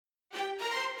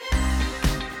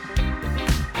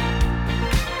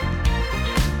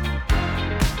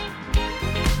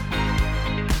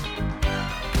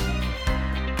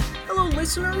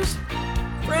listeners,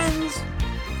 friends,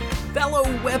 fellow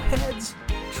webheads,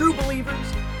 true believers.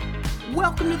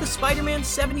 Welcome to the Spider-Man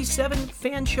 77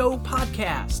 Fan Show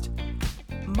podcast.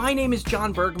 My name is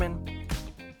John Burgman,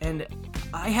 and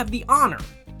I have the honor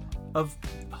of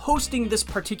hosting this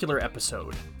particular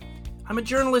episode. I'm a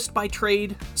journalist by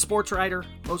trade, sports writer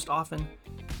most often,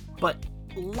 but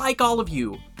like all of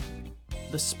you,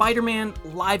 the Spider-Man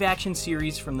live-action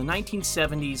series from the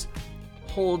 1970s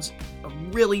holds a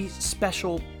really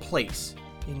special place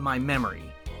in my memory.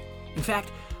 In fact,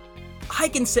 I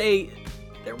can say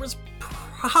there was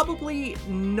probably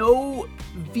no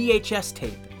VHS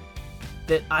tape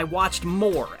that I watched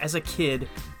more as a kid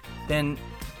than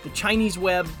the Chinese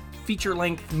Web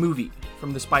feature-length movie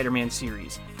from the Spider-Man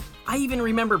series. I even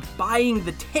remember buying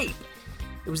the tape.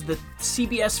 It was the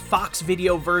CBS Fox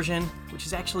video version, which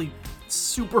is actually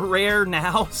super rare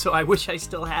now, so I wish I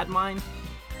still had mine.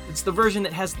 It's the version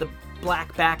that has the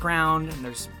black background, and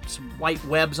there's some white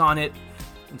webs on it,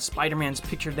 and Spider-Man's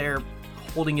pictured there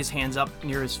holding his hands up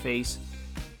near his face.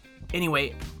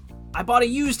 Anyway, I bought a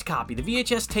used copy. The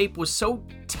VHS tape was so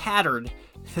tattered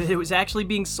that it was actually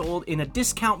being sold in a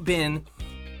discount bin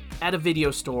at a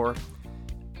video store.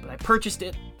 But I purchased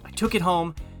it, I took it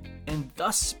home, and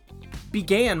thus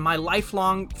began my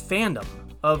lifelong fandom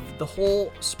of the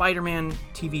whole Spider-Man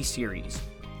TV series.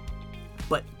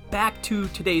 But back to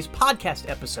today's podcast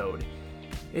episode.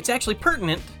 It's actually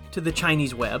pertinent to the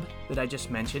Chinese Web that I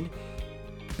just mentioned,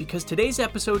 because today's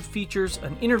episode features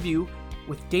an interview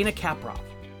with Dana Kaproff,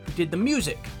 who did the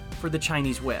music for the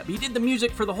Chinese Web. He did the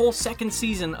music for the whole second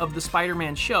season of the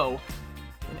Spider-Man show,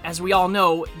 and as we all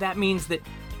know, that means that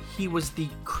he was the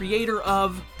creator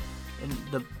of and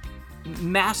the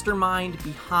mastermind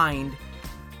behind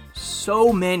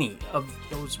so many of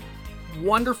those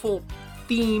wonderful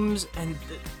themes and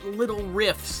little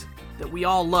riffs that we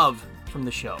all love from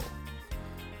the show.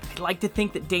 I'd like to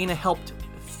think that Dana helped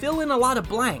fill in a lot of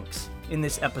blanks in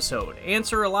this episode,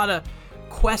 answer a lot of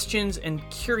questions and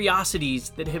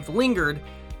curiosities that have lingered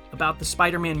about the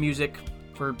Spider-Man music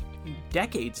for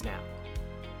decades now.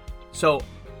 So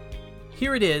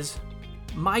here it is,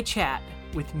 my chat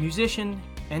with musician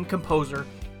and composer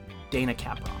Dana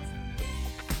Kaproff.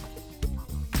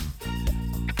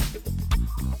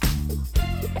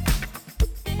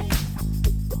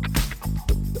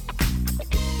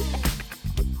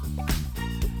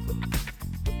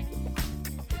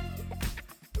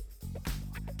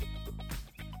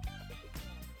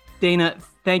 Dana,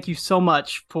 thank you so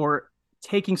much for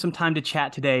taking some time to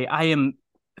chat today. I am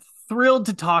thrilled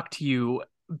to talk to you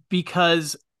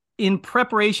because in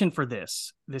preparation for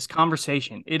this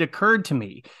conversation, it occurred to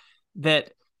me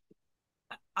that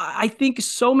I think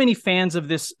so many fans of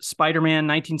this Spider-Man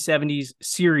 1970s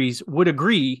series would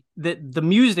agree that the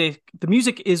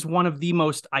music is one of the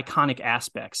most iconic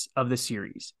aspects of the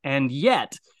series. And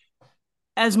yet,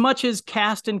 as much as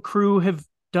cast and crew have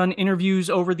done interviews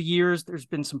over the years, there's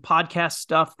been some podcast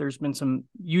stuff, there's been some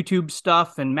YouTube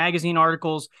stuff and magazine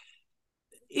articles,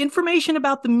 information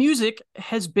about the music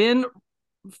has been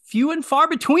few and far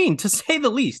between, to say the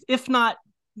least, if not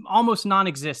almost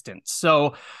non-existent.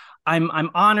 So I'm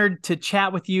honored to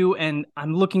chat with you, and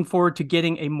I'm looking forward to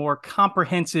getting a more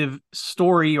comprehensive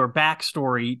story or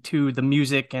backstory to the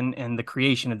music and the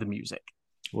creation of the music.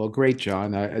 Well, great,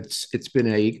 John. It's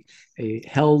been a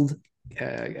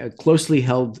closely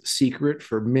held secret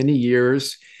for many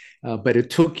years, but it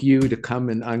took you to come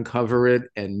and uncover it,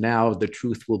 and now the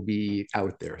truth will be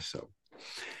out there. So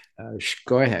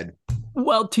go ahead.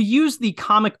 Well, to use the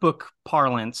comic book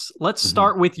parlance, let's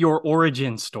start with your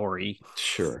origin story.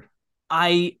 Sure.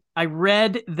 I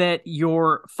read that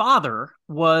your father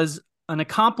was an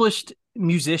accomplished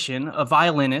musician, a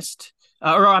violinist,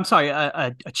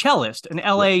 a cellist, an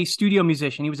LA studio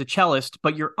musician. He was a cellist,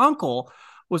 but your uncle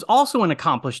was also an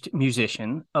accomplished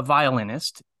musician, a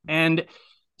violinist. And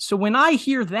so when I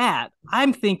hear that,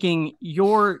 I'm thinking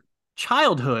your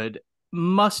childhood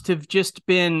must have just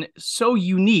been so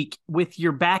unique with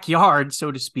your backyard,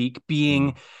 so to speak,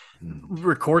 being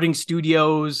recording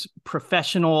studios,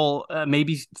 professional,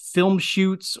 maybe film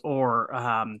shoots or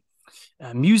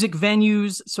music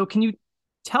venues. So can you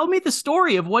tell me the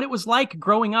story of what it was like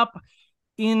growing up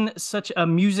in such a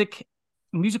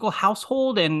musical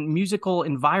household and musical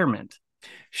environment?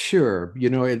 Sure. You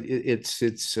know, it's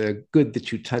good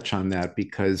that you touch on that,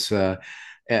 because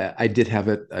I did have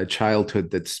a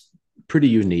childhood that's pretty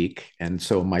unique, and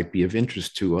so might be of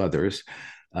interest to others.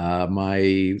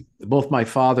 Both my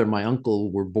father and my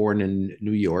uncle were born in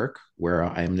New York, where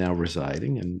I am now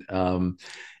residing,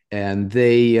 and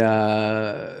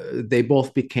they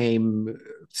both became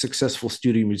successful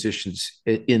studio musicians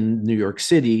in New York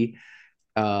City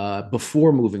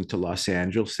before moving to Los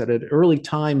Angeles at an early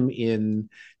time in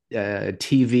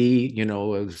TV. It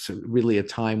was really a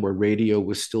time where radio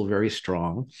was still very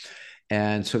strong.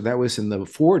 And so that was in the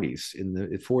 40s. In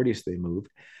the 40s, they moved.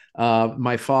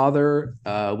 My father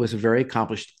was a very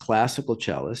accomplished classical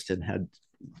cellist and had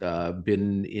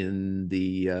been in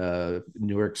the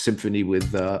New York Symphony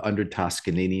with under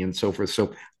Toscanini and so forth.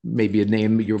 So maybe a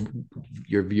name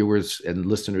your viewers and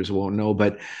listeners won't know.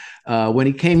 But when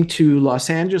he came to Los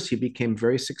Angeles, he became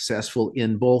very successful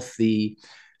in both the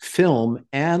film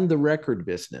and the record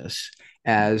business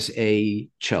as a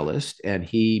cellist, and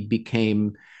he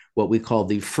became what we call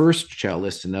the first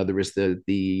cellist. In other words,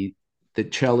 the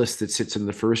cellist that sits in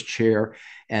the first chair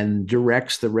and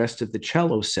directs the rest of the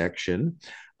cello section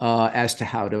as to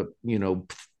how to,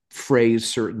 phrase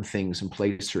certain things and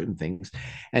play certain things.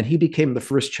 And he became the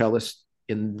first cellist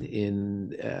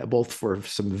in both for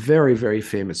some very, very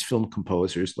famous film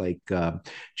composers like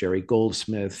Jerry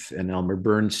Goldsmith and Elmer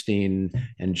Bernstein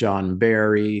and John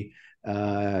Barry,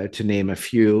 to name a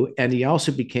few. And he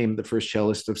also became the first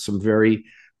cellist of some very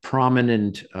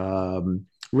prominent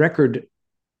record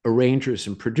arrangers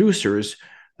and producers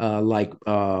like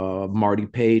Marty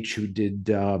Page, who did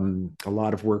a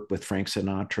lot of work with Frank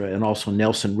Sinatra, and also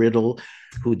Nelson Riddle,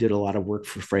 who did a lot of work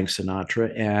for Frank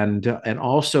Sinatra, and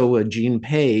also Gene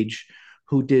Page,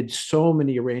 who did so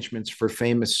many arrangements for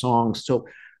famous songs. So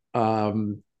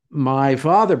my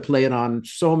father played on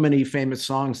so many famous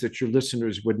songs that your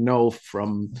listeners would know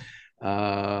from,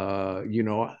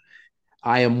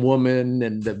 I Am Woman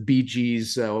and the Bee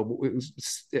Gees,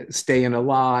 Staying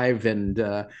Alive,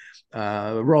 and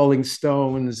Rolling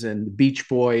Stones and Beach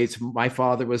Boys. My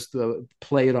father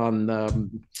played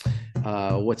on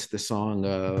what's the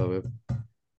song?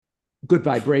 Good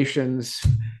Vibrations.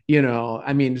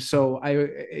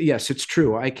 Yes, it's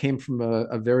true. I came from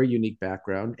a very unique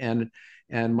background, and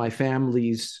my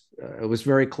family's was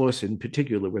very close, in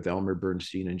particular with Elmer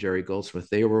Bernstein and Jerry Goldsmith.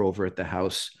 They were over at the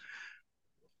house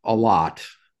a lot.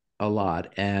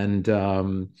 And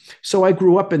so I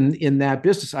grew up in that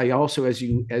business. I also, as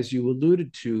you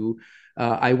alluded to,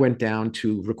 I went down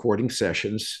to recording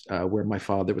sessions where my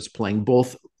father was playing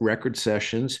both record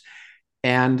sessions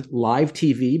and live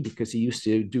TV, because he used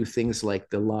to do things like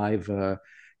the live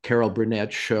Carol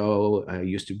Burnett show. I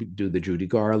used to do the Judy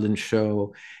Garland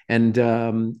show. And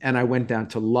I went down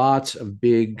to lots of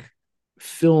big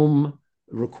film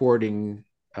recording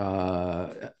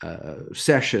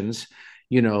sessions,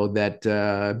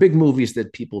 that big movies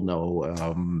that people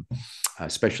know,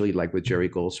 especially like with Jerry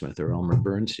Goldsmith or Elmer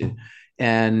Bernstein.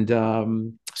 And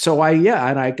so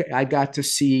I got to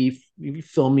see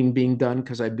filming being done,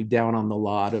 because I'd be down on the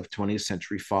lot of 20th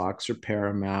Century Fox or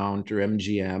Paramount or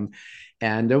MGM.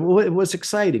 And it was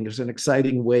exciting. It was an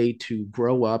exciting way to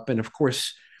grow up. And of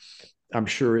course, I'm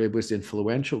sure it was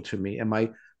influential to me. And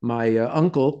my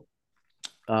uncle,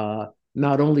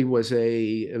 not only was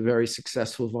a very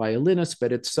successful violinist,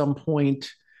 but at some point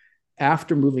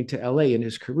after moving to LA in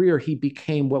his career, he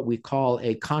became what we call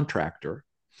a contractor,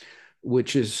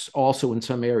 which is also in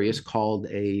some areas called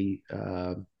a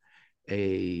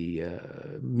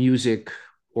music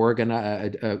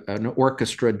an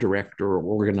orchestra director or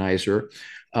organizer,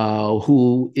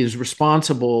 who is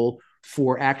responsible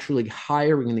for actually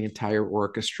hiring the entire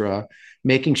orchestra,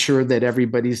 making sure that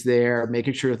everybody's there,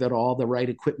 making sure that all the right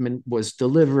equipment was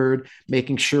delivered,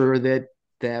 making sure that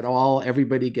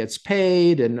everybody gets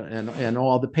paid and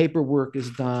all the paperwork is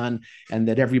done, and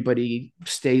that everybody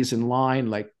stays in line.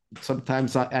 Like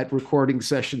sometimes at recording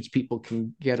sessions, people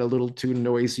can get a little too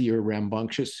noisy or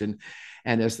rambunctious, and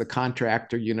as the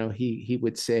contractor, he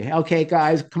would say, "Okay,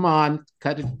 guys, come on,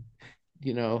 cut it,"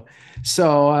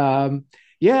 So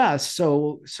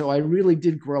so I really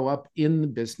did grow up in the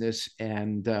business,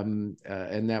 and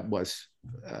that was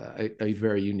a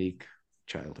very unique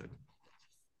childhood.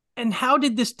 And how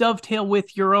did this dovetail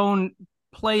with your own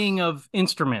playing of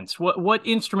instruments? What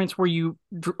instruments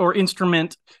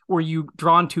instrument were you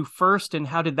drawn to first, and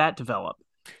how did that develop?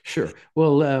 Sure.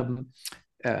 Well,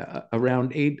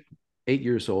 around eight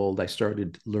years old, I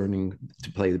started learning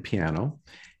to play the piano,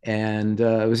 and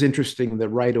it was interesting that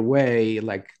right away,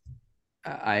 like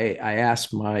I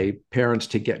asked my parents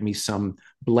to get me some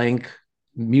blank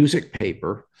music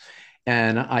paper,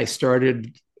 and I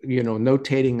started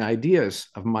notating ideas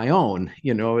of my own,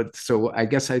 so I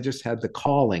guess I just had the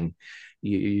calling,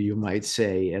 you might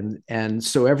say. And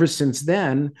so ever since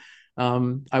then,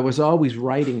 I was always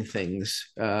writing things,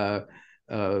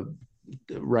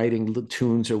 writing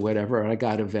tunes or whatever. I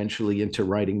got eventually into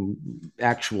writing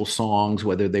actual songs,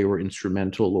 whether they were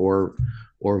instrumental or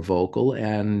vocal.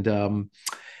 And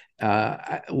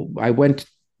I went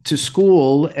to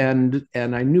school, and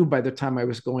I knew by the time I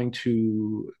was going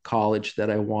to college that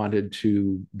I wanted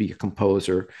to be a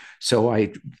composer. So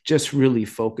I just really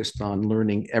focused on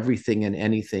learning everything and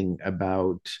anything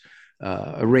about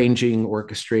arranging,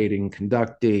 orchestrating,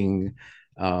 conducting,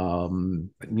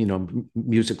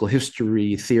 musical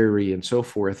history, theory, and so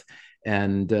forth.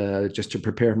 And just to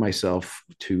prepare myself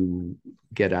to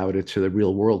get out into the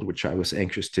real world, which I was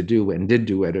anxious to do and did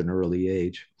do at an early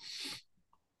age.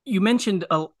 You mentioned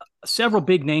several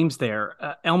big names there.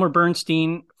 Elmer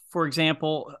Bernstein, for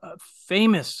example, a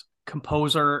famous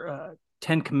composer,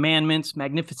 Ten Commandments,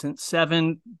 Magnificent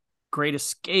Seven, Great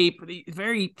Escape,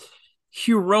 very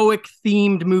heroic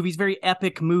themed movies, very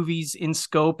epic movies in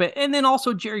scope. And then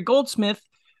also Jerry Goldsmith,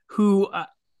 who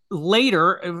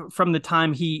later, from the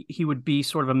time he would be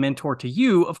sort of a mentor to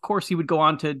you, of course, he would go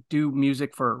on to do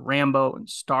music for Rambo and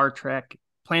Star Trek,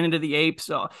 Planet of the Apes,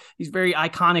 these very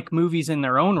iconic movies in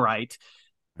their own right.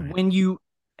 Right. When you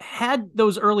had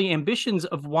those early ambitions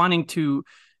of wanting to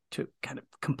kind of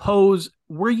compose,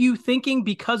 were you thinking,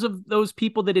 because of those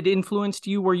people that had influenced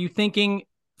you, were you thinking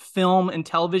film and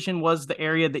television was the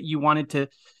area that you wanted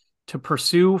to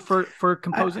pursue for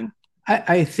composing?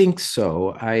 I think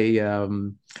so.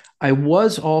 I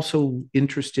was also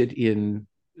interested in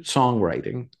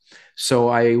songwriting, so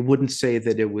I wouldn't say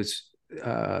that it was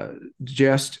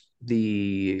just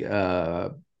the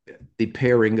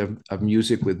pairing of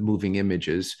music with moving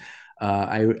images.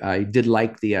 I did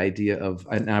like the idea of,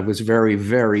 and I was very,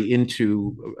 very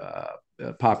into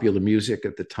popular music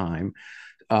at the time.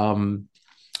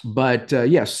 But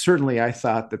yes, certainly I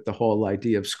thought that the whole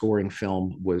idea of scoring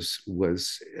film was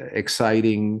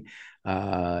exciting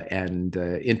and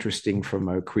interesting from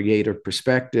a creative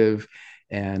perspective.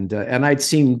 And I'd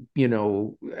seen,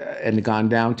 and gone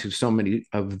down to so many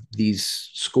of these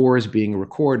scores being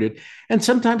recorded, and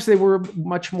sometimes they were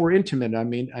much more intimate. I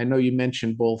mean, I know you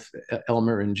mentioned both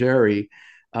Elmer and Jerry.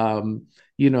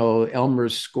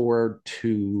 Elmer's score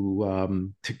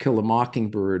to Kill a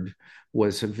Mockingbird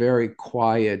was a very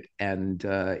quiet and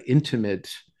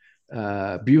intimate,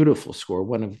 beautiful score,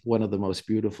 one of the most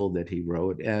beautiful that he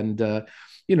wrote. And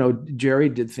Jerry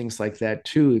did things like that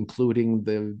too, including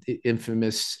the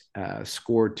infamous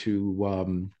score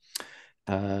to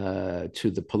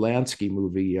the Polanski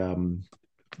movie,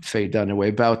 Faye Dunaway,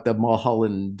 about the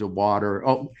Mulholland Water.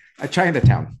 Oh,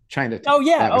 Chinatown. Oh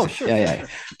yeah. Sure. Yeah.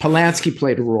 Polanski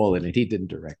played a role in it. He didn't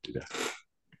direct it.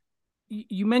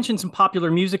 You mentioned some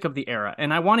popular music of the era,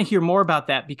 and I want to hear more about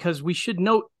that, because we should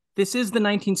note this is the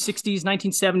 1960s,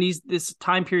 1970s, this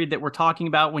time period that we're talking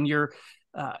about when you're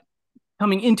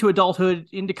coming into adulthood,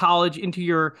 into college, into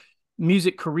your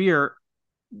music career.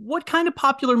 What kind of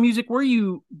popular music were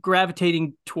you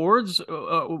gravitating towards?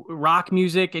 Rock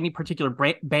music, any particular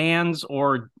bands,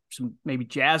 or some maybe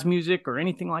jazz music or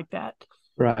anything like that?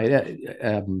 Right.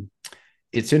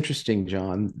 It's interesting,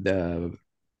 John.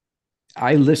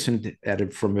 I listened at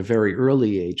it from a very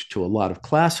early age to a lot of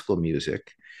classical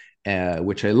music,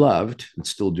 which I loved and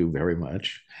still do very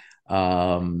much.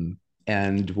 And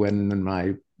when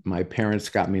my parents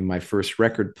got me my first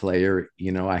record player,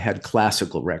 I had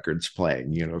classical records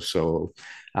playing, so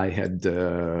I had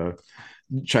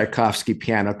Tchaikovsky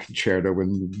piano concerto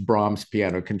and Brahms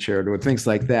piano concerto and things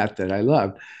like that I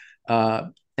loved.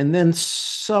 And then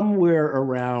somewhere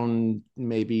around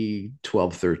maybe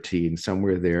 12, 13,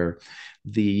 somewhere there,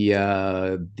 the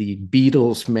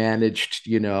Beatles managed,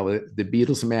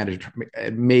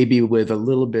 maybe with a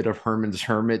little bit of Herman's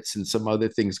Hermits and some other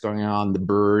things going on, the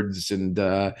Byrds and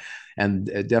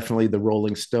definitely the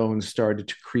Rolling Stones started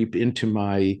to creep into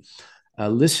my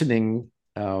listening,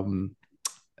 and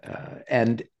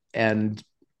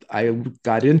I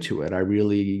got into it. I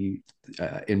really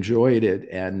enjoyed it,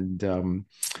 and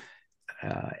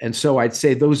so I'd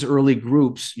say those early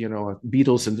groups,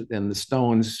 Beatles and the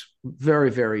Stones, very,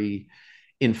 very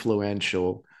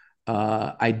influential.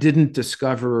 I didn't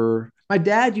discover. My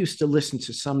dad used to listen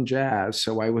to some jazz,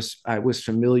 so I was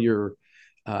familiar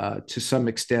to some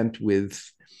extent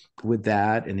with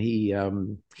that, and he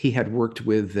had worked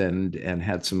with and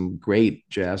had some great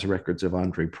jazz records of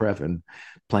Andre Previn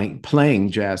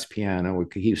playing jazz piano.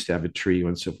 He used to have a trio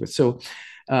and so forth. So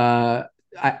I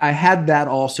had that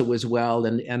also as well,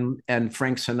 and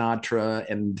Frank Sinatra,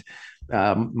 and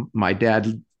my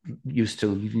dad used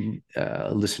to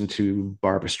listen to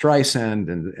Barbra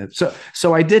Streisand, and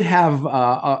so I did have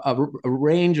a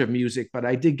range of music, but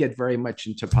I did get very much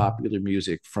into popular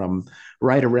music from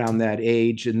right around that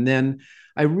age. And then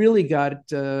I really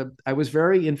got I was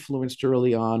very influenced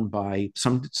early on by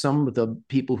some of the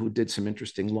people who did some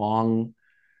interesting long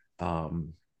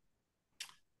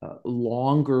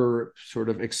longer sort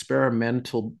of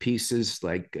experimental pieces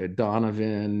like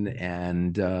Donovan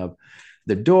and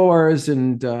The Doors,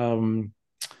 and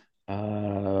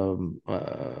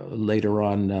later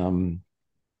on,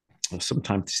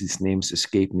 sometimes these names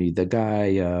escape me. The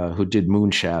guy who did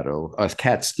Moonshadow,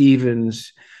 Cat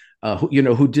Stevens,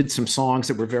 who did some songs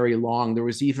that were very long. There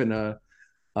was even a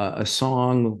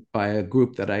song by a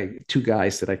group two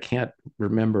guys that I can't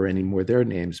remember anymore their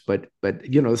names, but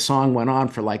the song went on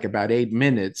for like about 8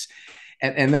 minutes.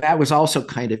 And that was also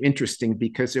kind of interesting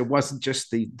because it wasn't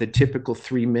just the typical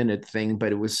 3-minute thing,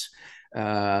 but it was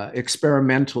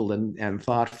experimental and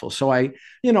thoughtful. So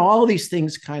all of these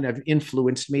things kind of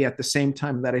influenced me at the same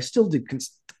time that I still did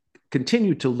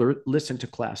continue to listen to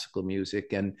classical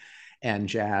music and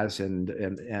jazz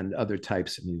and other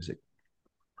types of music.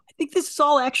 I think this is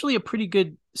all actually a pretty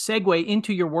good segue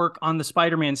into your work on the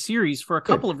Spider-Man series for a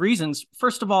couple of reasons.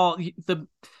 First of all, the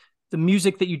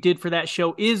music that you did for that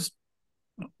show is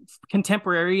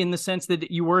contemporary in the sense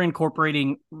that you were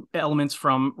incorporating elements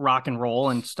from rock and roll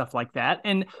and stuff like that.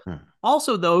 And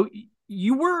also, though,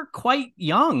 you were quite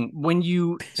young when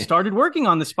you started working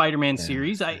on the Spider-Man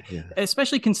series.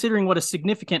 Especially considering what a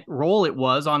significant role it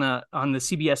was on the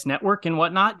CBS network and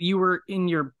whatnot. You were in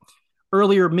your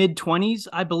earlier mid-20s,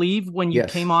 I believe, when you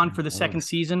came on for the second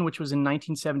season, which was in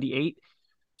 1978.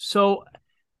 So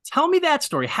tell me that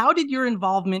story. How did your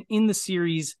involvement in the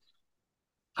series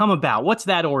come about? What's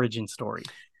that origin story?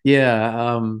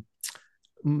 Yeah.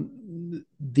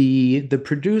 The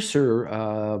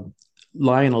producer,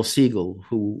 Lionel Siegel,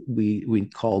 who we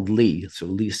called Lee, so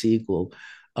Lee Siegel,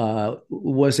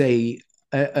 was an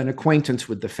acquaintance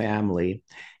with the family,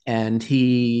 and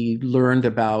he learned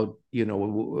about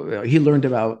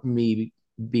me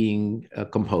being a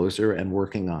composer and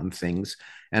working on things,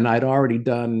 and I'd already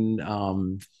done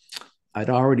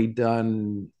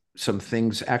some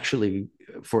things actually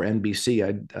for NBC.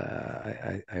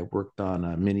 I worked on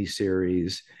a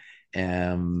miniseries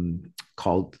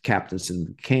called Captains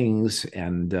and Kings,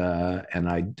 and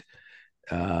I'd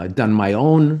done my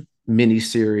own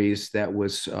miniseries that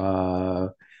was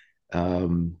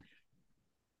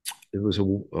it was a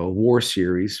war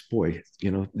series. Boy,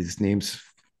 these names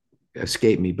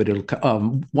escape me, but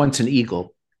it'll Once an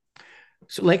Eagle.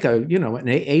 So like an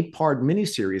 8-part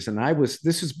miniseries, and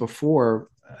this is before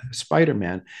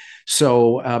Spider-Man.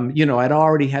 So I'd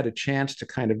already had a chance to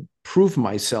kind of prove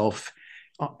myself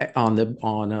at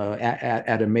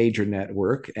a major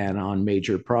network and on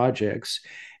major projects.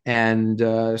 And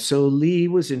so Lee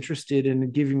was interested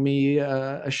in giving me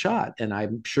a shot, and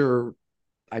I'm sure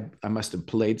I must have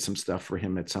played some stuff for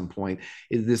him at some point.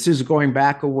 This is going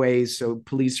back a ways, so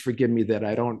please forgive me that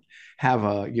I don't have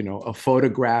a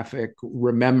photographic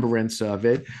remembrance of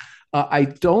it. I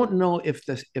don't know if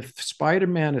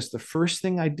Spider-Man is the first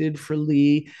thing I did for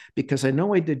Lee, because I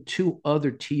know I did 2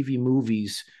 other TV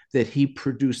movies that he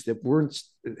produced that weren't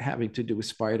having to do with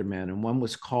Spider-Man, and one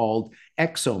was called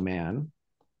Exo-Man.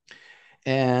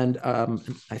 And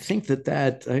I think I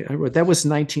wrote that was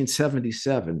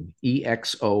 1977,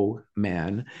 EXO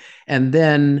Man. And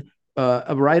then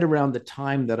right around the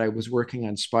time that I was working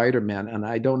on Spider-Man, and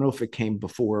I don't know if it came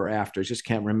before or after, I just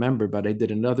can't remember, but I did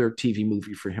another TV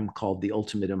movie for him called The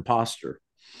Ultimate Imposter.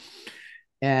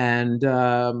 And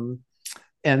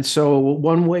so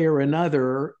one way or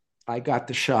another, I got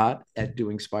the shot at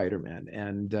doing Spider-Man,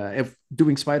 and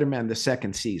doing Spider-Man the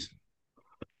second season.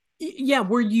 Yeah,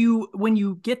 when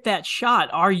you get that shot,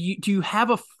 do you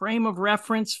have a frame of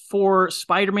reference for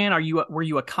Spider-Man? Were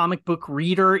you a comic book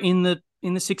reader in the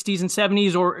 60s and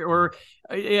 70s, or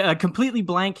a completely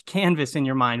blank canvas in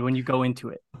your mind when you go into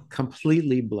it?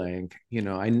 Completely blank.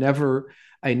 I never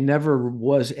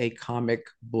was a comic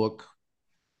book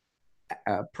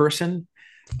person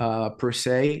per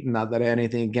se. Not that I had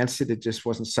anything against it. It just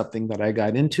wasn't something that I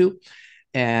got into.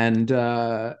 And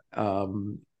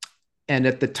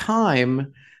at the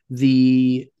time,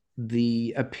 the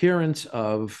appearance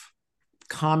of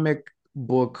comic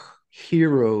book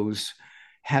heroes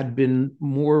had been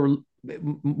more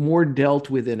dealt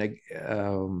with in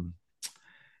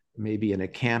maybe in a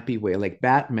campy way. Like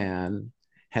Batman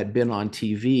had been on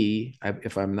TV,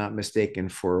 if I'm not mistaken,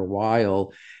 for a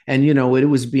while, and it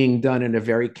was being done in a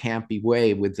very campy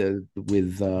way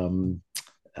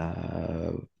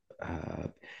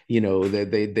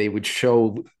they would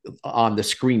show on the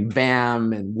screen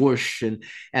bam and whoosh,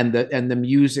 and the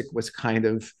music was kind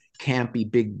of campy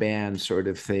big band sort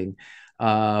of thing.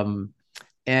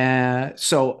 And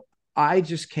so I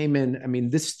just came in. I mean,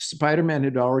 this Spider-Man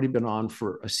had already been on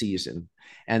for a season,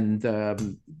 and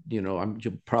you'll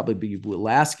probably be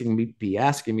asking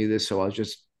me this, so I'll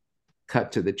just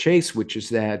cut to the chase, which is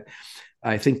that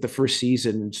I think the first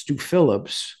season, Stu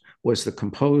Phillips was the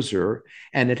composer,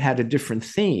 and it had a different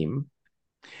theme.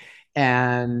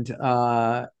 And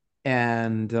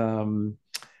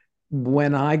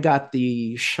when I got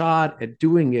the shot at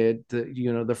doing it,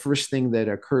 the first thing that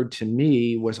occurred to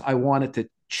me was I wanted to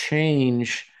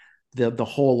change the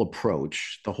whole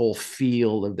approach, the whole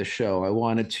feel of the show. I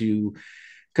wanted to,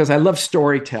 because I love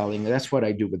storytelling. That's what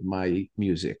I do with my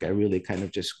music. I really kind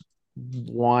of just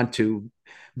want to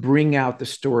bring out the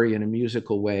story in a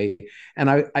musical way. And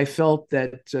I felt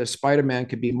that Spider-Man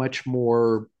could be much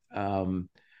more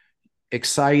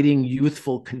exciting,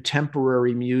 youthful,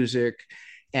 contemporary music.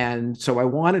 And so I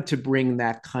wanted to bring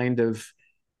that kind of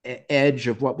edge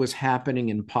of what was happening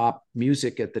in pop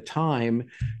music at the time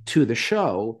to the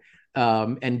show,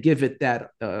 and give it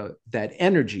that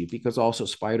energy, because also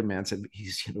Spider-Man said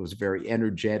he's was a very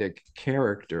energetic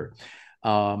character,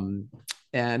 and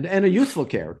a youthful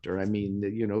character. I mean,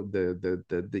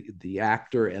 the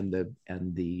actor and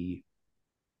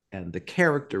the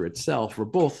character itself were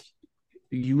both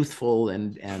youthful,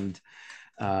 and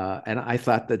I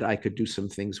thought that I could do some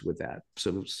things with that.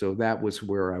 So that was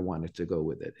where I wanted to go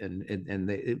with it, and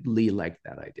Lee liked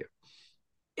that idea.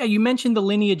 Yeah, you mentioned the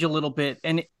lineage a little bit,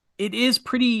 and it is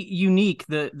pretty unique,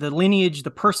 the lineage,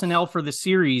 the personnel for the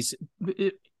series.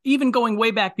 Even going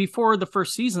way back before the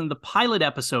first season, the pilot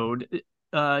episode,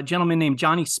 a gentleman named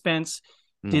Johnny Spence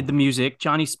did the music.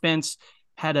 Johnny Spence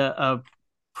had a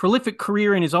prolific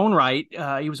career in his own right.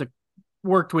 He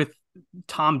worked with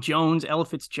Tom Jones, Ella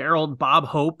Fitzgerald, Bob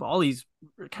Hope, all these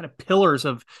kind of pillars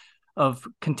of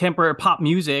contemporary pop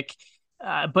music.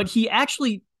 But he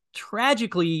actually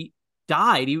tragically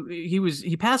died.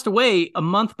 He passed away a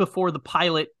month before the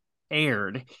pilot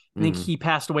aired. I think he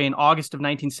passed away in August of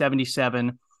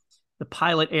 1977. The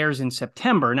pilot airs in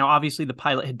September. Now, obviously, the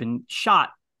pilot had been shot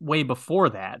way before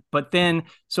that. But then,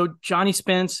 so Johnny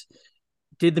Spence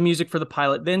did the music for the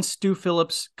pilot. Then Stu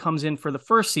Phillips comes in for the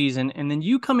first season, and then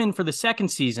you come in for the second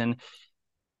season.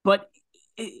 But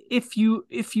if you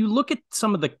look at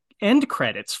some of the end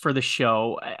credits for the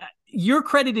show, you're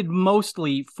credited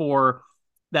mostly for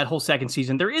that whole second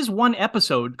season. There is one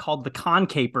episode called The Con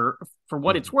Caper, for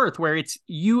what it's worth, where it's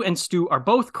you and Stu are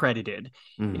both credited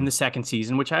in the second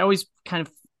season, which I always kind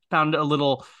of found a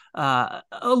little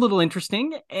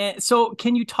interesting. So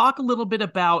can you talk a little bit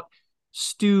about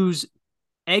Stu's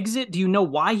exit? Do you know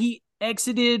why he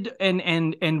exited,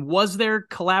 and was there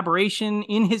collaboration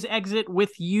in his exit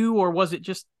with you, or was it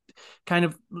just kind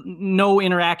of no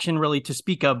interaction really to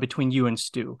speak of between you and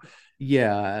Stu?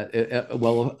 Yeah,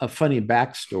 well, a funny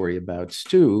backstory about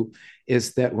Stu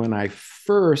is that when I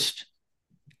first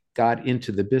got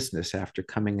into the business after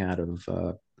coming out of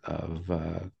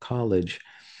college,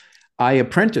 I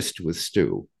apprenticed with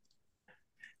Stu.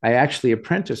 I actually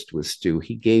apprenticed with Stu.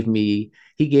 He gave me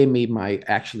my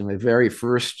very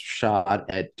first shot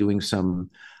at doing some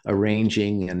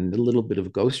arranging and a little bit of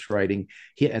ghostwriting.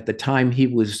 At the time, he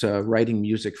was writing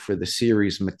music for the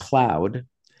series McCloud,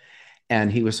 and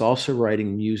he was also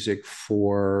writing music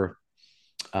for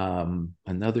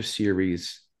another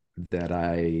series that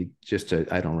I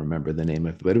don't remember the name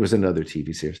of, but it was another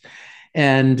TV series.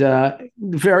 And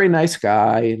very nice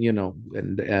guy,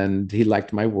 and he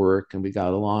liked my work, and we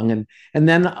got along. And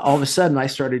then all of a sudden, I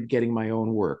started getting my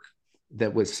own work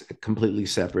that was completely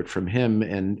separate from him,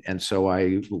 and so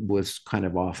I was kind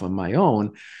of off on my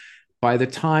own. By the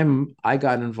time I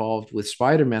got involved with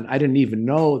Spider-Man, I didn't even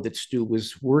know that Stu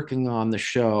was working on the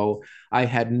show. I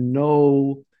had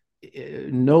no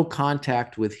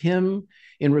contact with him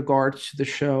in regards to the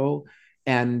show,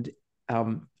 and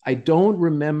I don't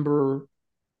remember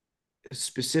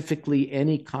specifically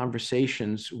any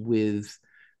conversations with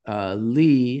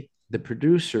Lee, the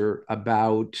producer,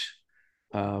 about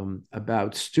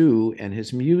Stu and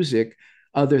his music.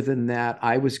 Other than that,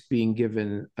 I was being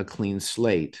given a clean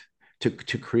slate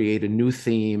to create a new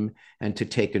theme and to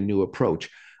take a new approach.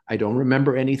 I don't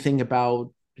remember anything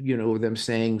about them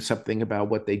saying something about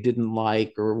what they didn't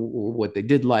like or what they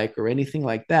did like or anything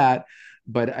like that.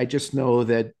 But I just know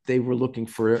that they were looking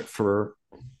for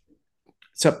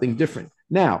something different.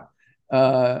 Now,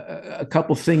 a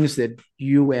couple things that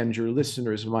you and your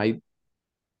listeners might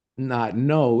not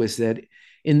know is that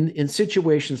in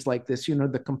situations like this,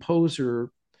 the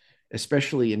composer,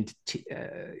 especially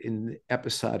in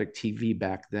episodic TV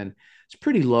back then, it's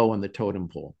pretty low on the totem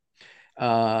pole.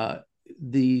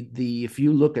 If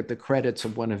you look at the credits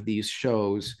of one of these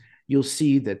shows, you'll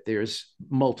see that there's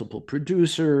multiple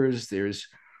producers,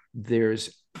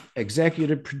 there's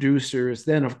executive producers,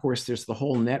 then of course there's the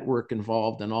whole network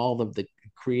involved, and all of the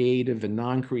creative and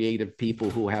non-creative people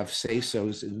who have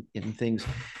say-sos in things.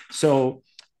 So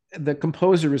the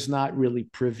composer is not really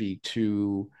privy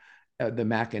to the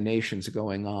machinations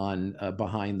going on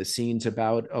behind the scenes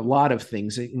about a lot of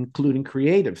things, including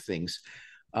creative things.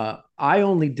 I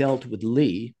only dealt with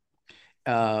Lee,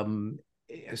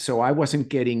 so I wasn't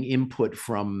getting input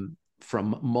from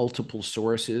multiple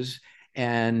sources,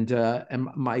 and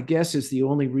my guess is the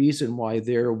only reason why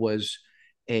there was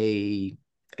a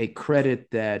credit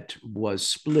that was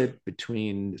split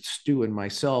between Stu and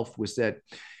myself was that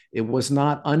it was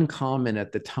not uncommon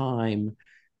at the time,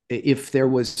 if there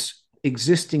was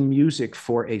existing music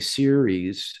for a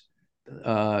series,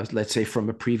 let's say from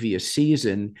a previous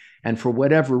season, and for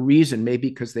whatever reason, maybe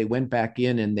because they went back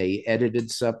in and they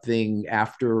edited something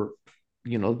after,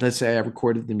 let's say I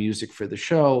recorded the music for the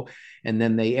show, and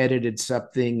then they edited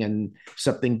something and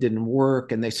something didn't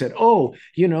work, and they said, oh,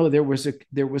 there was a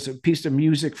piece of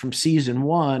music from season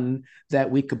 1 that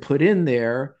we could put in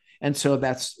there. And so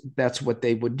that's what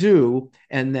they would do.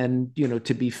 And then,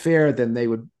 to be fair, then they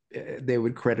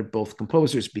would credit both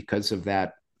composers because of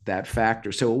that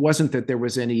factor. So it wasn't that there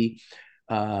was any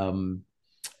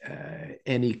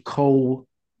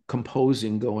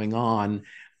co-composing going on.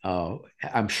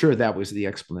 I'm sure that was the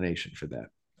explanation for that.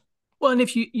 Well, and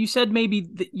if you said maybe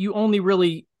that you only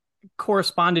really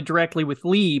corresponded directly with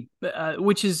Lee,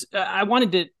 which is, I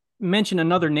wanted to mention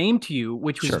another name to you,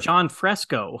 which was Sure. John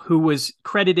Fresco, who was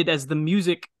credited as the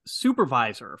music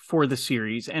supervisor for the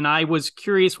series. And I was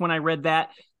curious when I read that,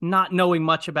 not knowing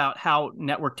much about how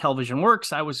network television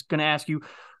works. I was going to ask you,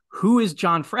 who is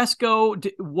John Fresco?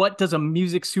 What does a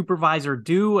music supervisor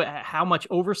do? How much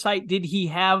oversight did he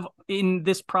have in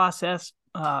this process?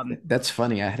 That's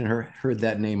funny. I hadn't heard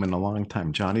that name in a long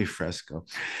time. Johnny Fresco.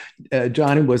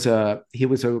 Johnny was a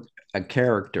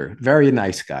character, very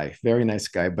nice guy,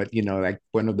 but like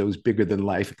one of those bigger than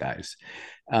life guys.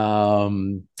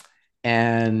 And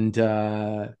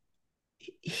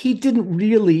he didn't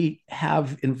really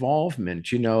have involvement.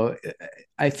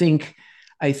 I think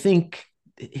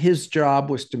his job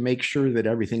was to make sure that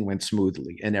everything went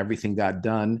smoothly and everything got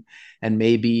done. And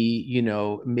maybe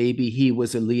he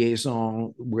was a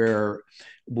liaison where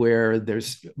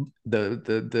there's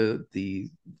the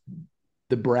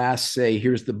brass say,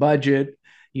 here's the budget,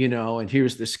 and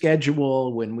here's the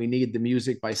schedule when we need the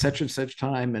music by such and such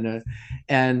time.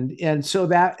 And so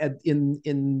that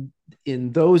in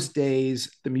those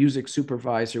days, the music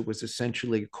supervisor was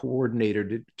essentially a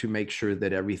coordinator to make sure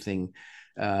that everything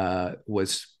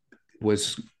was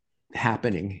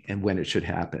happening and when it should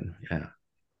happen. Yeah.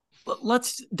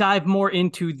 Let's dive more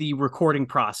into the recording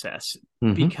process,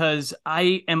 because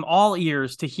I am all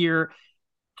ears to hear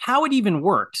how it even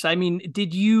works. I mean,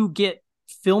 did you get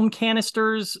film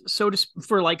canisters,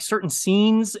 for like certain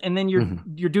scenes, and then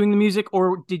you're doing the music,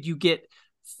 or did you get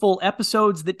full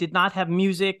episodes that did not have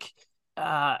music?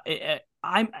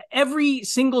 I'm every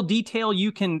single detail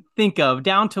you can think of,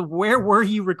 down to where were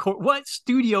you what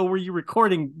studio were you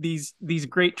recording these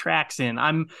great tracks in?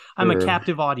 I'm a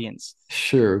captive audience.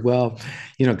 Sure. Well,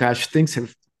 gosh, things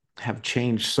have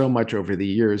changed so much over the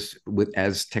years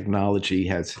as technology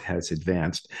has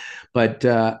advanced. But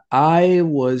I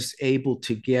was able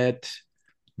to get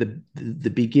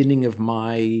the beginning of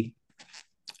my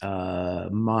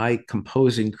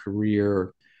composing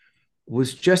career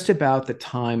was just about the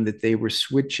time that they were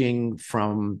switching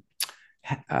from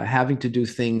having to do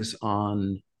things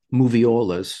on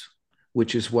moviolas,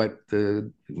 which is what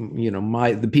the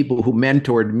people who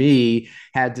mentored me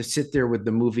had to sit there with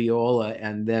the moviola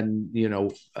and then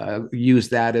use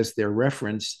that as their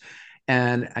reference.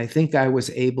 And I think I was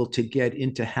able to get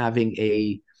into having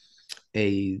a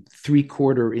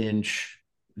 3/4 inch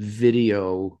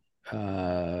video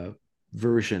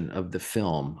version of the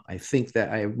film. I think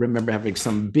that I remember having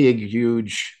some big,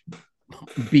 huge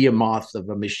behemoth of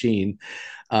a machine,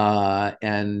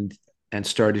 and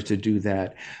started to do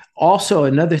that. Also,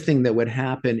 another thing that would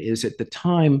happen is at the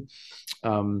time,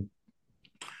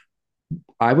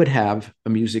 I would have a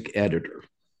music editor,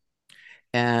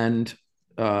 and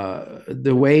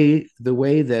the way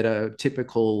that a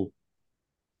typical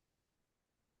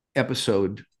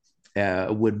episode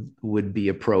would be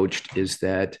approached is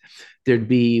that there'd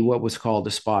be what was called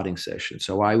a spotting session.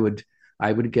 So I would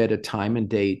get a time and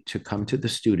date to come to the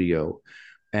studio,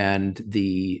 and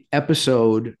the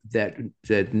episode that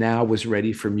now was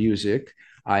ready for music,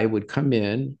 I would come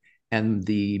in, and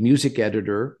the music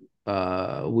editor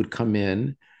would come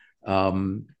in,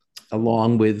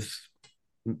 along with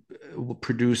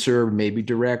producer, maybe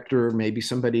director, maybe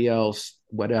somebody else,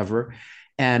 whatever.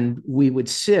 And we would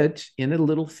sit in a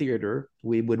little theater.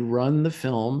 We would run the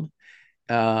film.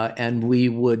 and we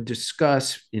would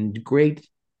discuss in great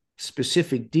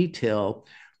specific detail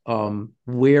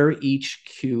where each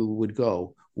cue would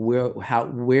go,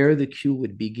 where the cue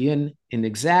would begin in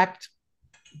exact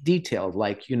detail,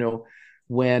 like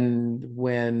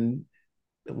when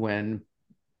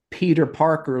Peter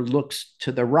Parker looks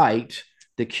to the right,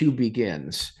 the cue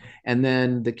begins. And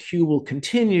then the cue will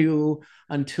continue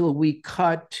until we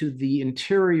cut to the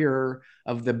interior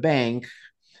of the bank,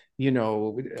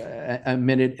 a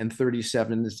minute and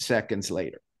 37 seconds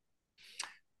later.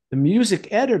 The music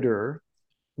editor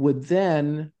would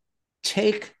then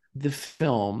take the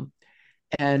film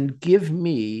and give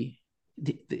me,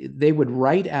 they would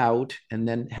write out and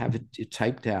then have it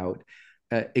typed out,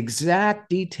 exact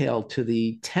detail to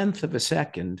the 10th of a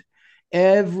second,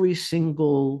 every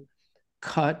single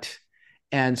cut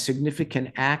and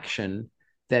significant action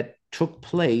that took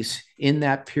place in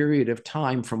that period of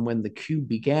time from when the cue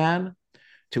began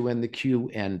to when the cue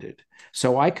ended.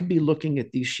 So I could be looking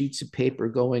at these sheets of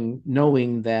paper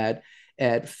knowing that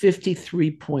at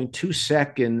 53.2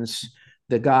 seconds,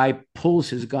 the guy pulls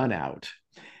his gun out,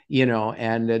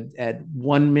 and at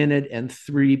 1 minute and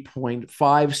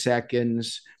 3.5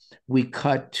 seconds, we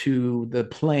cut to the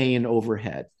plane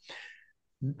overhead.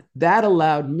 That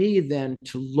allowed me then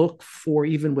to look for,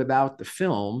 even without the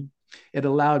film, it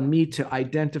allowed me to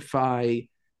identify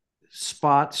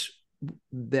spots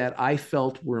that I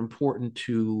felt were important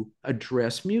to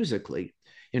address musically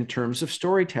in terms of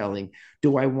storytelling.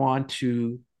 Do I want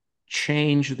to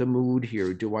change the mood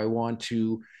here? Do I want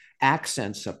to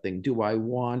accent something? Do I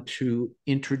want to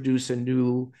introduce a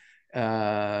new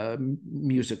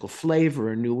musical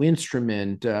flavor, a new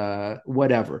instrument,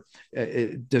 whatever?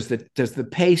 Does the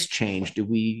pace change?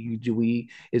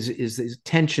 Is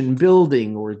tension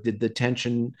building, or did the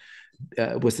tension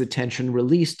was the tension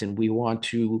released, and we want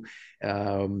to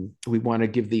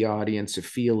give the audience a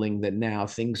feeling that now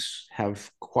things have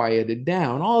quieted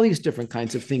down? All these different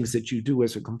kinds of things that you do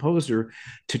as a composer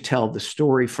to tell the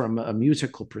story from a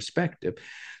musical perspective.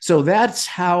 So that's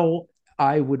how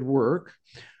I would work.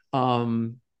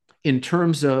 In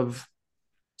terms of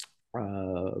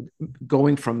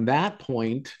going from that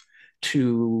point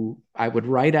to, I would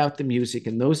write out the music.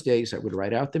 In those days, I would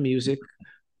write out the music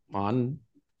on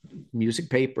music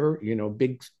paper,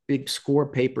 big score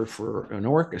paper for an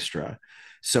orchestra.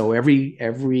 So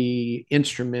every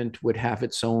instrument would have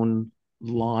its own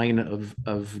line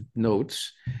of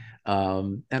notes,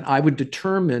 and I would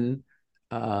determine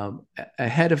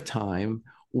ahead of time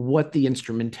what the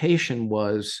instrumentation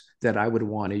was that I would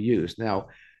want to use. Now,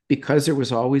 because there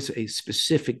was always a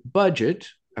specific budget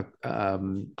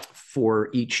for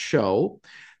each show,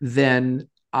 then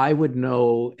I would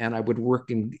know, and I would work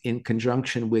in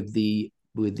conjunction with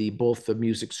both the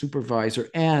music supervisor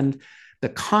and the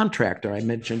contractor. I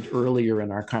mentioned earlier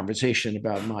in our conversation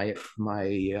about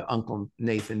my uncle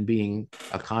Nathan being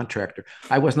a contractor.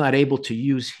 I was not able to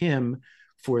use him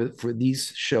for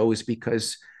these shows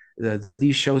because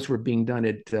these shows were being done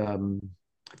at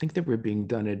I think they were being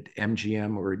done at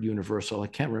MGM or at Universal. I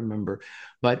can't remember,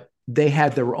 but they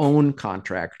had their own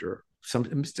contractor.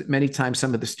 Many times,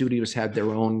 some of the studios had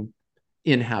their own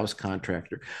in-house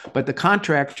contractor, but the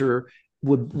contractor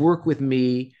would work with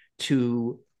me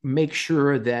to make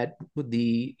sure that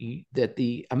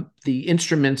the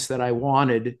instruments that I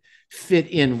wanted fit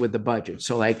in with the budget.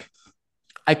 So, like,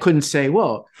 I couldn't say,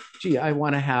 well, gee, I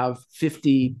want to have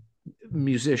 50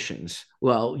 musicians.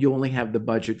 Well, you only have the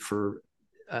budget for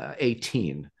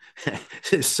 18.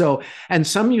 So, and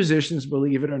some musicians,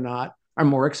 believe it or not, are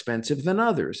more expensive than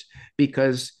others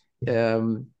because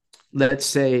let's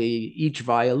say each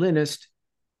violinist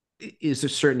is a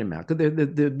certain amount.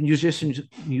 The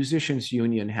musicians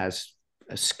union has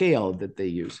a scale that they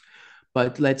use,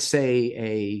 but let's say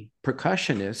a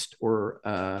percussionist or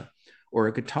a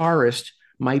guitarist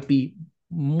might be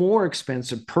more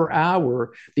expensive per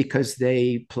hour because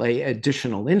they play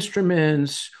additional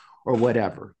instruments or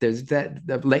whatever. There's that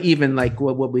even like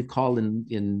what we call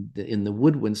in the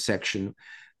woodwind section,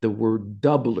 the word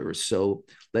doublers. So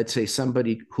let's say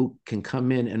somebody who can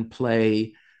come in and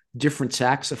play different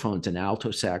saxophones, an alto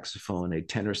saxophone, a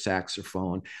tenor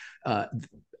saxophone,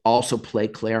 also play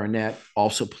clarinet,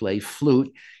 also play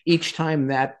flute. Each time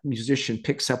that musician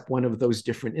picks up one of those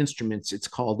different instruments, it's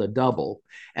called a double,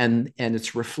 and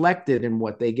it's reflected in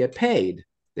what they get paid.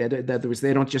 In other words,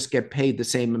 they don't just get paid the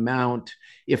same amount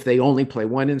if they only play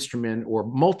one instrument or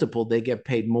multiple. They get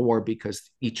paid more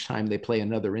because each time they play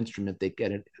another instrument, they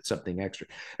get something extra.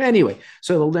 Anyway,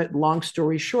 so long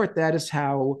story short, that is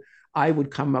how I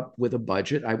would come up with a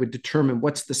budget. I would determine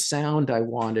what's the sound I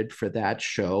wanted for that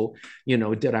show.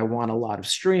 Did I want a lot of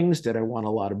strings? Did I want a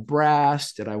lot of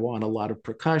brass? Did I want a lot of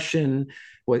percussion?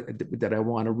 Did I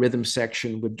want a rhythm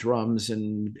section with drums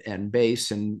and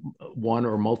bass and one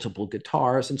or multiple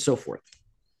guitars and so forth?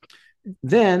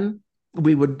 Then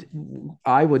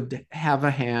I would have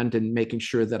a hand in making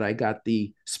sure that I got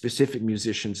the specific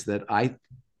musicians that I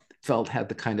felt had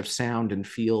the kind of sound and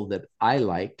feel that I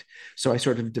liked. So I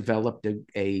sort of developed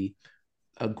a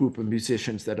group of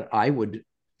musicians that I would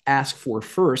ask for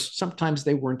first. Sometimes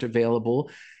they weren't available.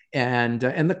 And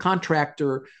the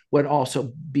contractor would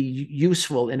also be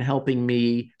useful in helping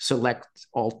me select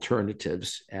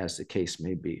alternatives, as the case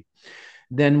may be.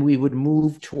 Then we would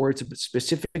move towards a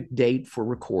specific date for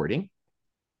recording.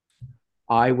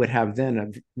 I would have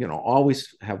then,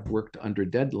 always have worked under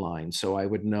deadline. So I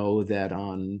would know that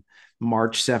on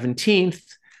March 17th,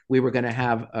 we were going to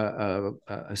have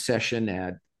a session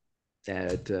at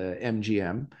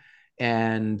MGM.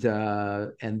 And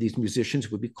these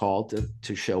musicians would be called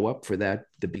to show up for that.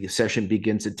 The session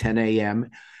begins at 10 a.m.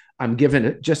 I'm given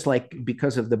it, just like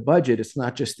because of the budget, it's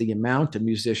not just the amount of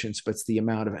musicians, but it's the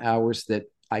amount of hours that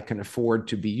I can afford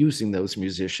to be using those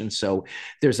musicians. So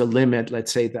there's a limit.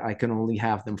 Let's say that I can only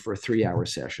have them for a 3-hour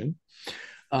session.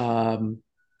 I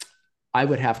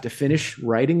would have to finish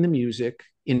writing the music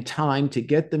in time to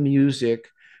get the music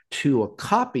to a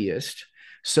copyist.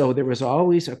 So there was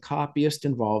always a copyist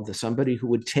involved, somebody who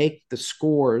would take the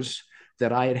scores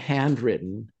that I had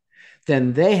handwritten.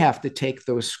 Then they have to take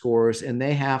those scores and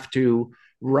they have to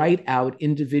write out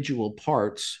individual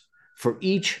parts for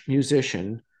each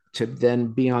musician to then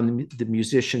be on the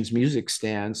musician's music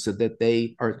stand so that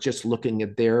they are just looking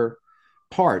at their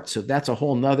part. So that's a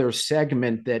whole nother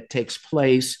segment that takes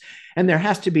place. And there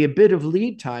has to be a bit of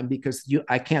lead time because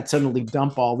I can't suddenly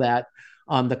dump all that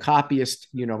on the copyist,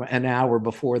 an hour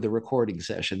before the recording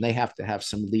session. They have to have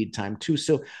some lead time too.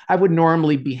 So I would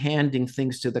normally be handing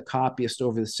things to the copyist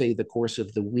over, say, the course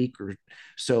of the week or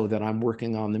so that I'm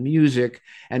working on the music,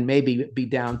 and maybe be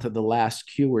down to the last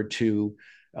cue or two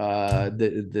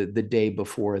the day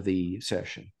before the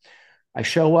session. I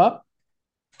show up.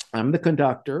 I'm the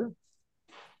conductor.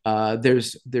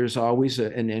 There's always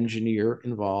an engineer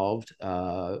involved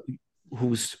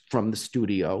who's from the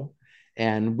studio.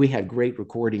 And we had great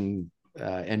recording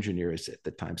engineers at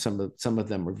the time. Some of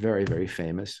them were very, very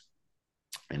famous.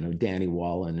 I know Danny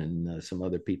Wallen and some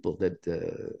other people that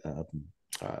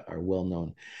are well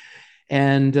known.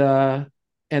 And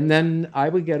then I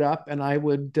would get up and I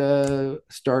would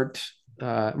start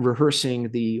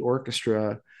rehearsing the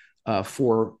orchestra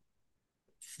for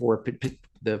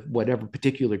the whatever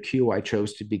particular cue I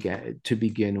chose to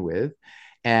begin with.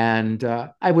 And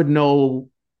I would know,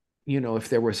 if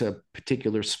there was a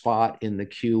particular spot in the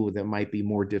cue that might be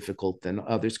more difficult than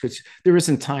others, because there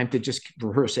isn't time to just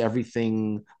rehearse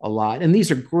everything a lot. And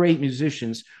these are great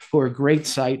musicians who are great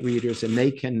sight readers, and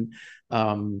they can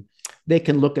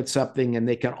look at something and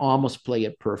they can almost play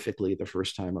it perfectly the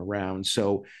first time around.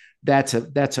 So that's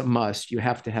a must. You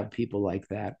have to have people like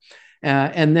that.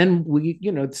 And then we,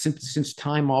 since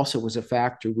time also was a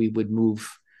factor, we would move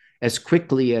as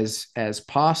quickly as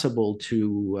possible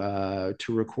to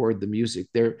record the music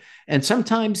there. And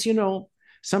sometimes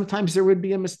there would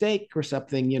be a mistake or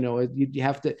something. You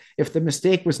have to, if the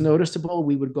mistake was noticeable,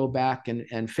 we would go back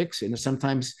and fix it. And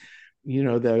sometimes,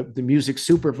 the music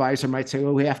supervisor might say,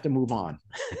 "Oh, we have to move on."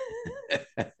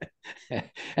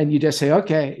 And you just say,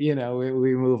 "Okay,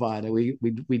 we move on, and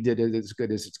we did it as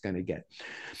good as it's going to get."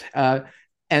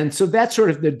 And so that's sort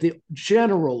of the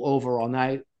general overall.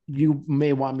 Now, you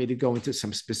may want me to go into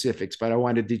some specifics, but I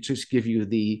wanted to just give you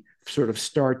the sort of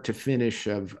start to finish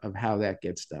of how that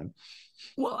gets done.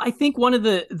 Well, I think one of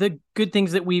the good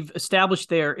things that we've established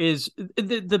there is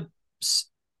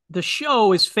the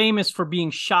show is famous for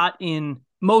being shot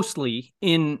mostly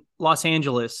in Los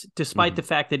Angeles, despite the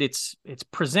fact that it's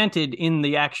presented in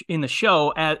the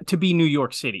show to be New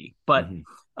York City. But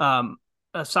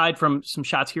aside from some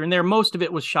shots here and there, most of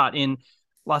it was shot in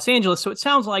Los Angeles. So it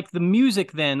sounds like the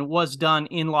music then was done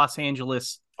in Los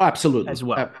Angeles. Absolutely. As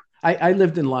well. I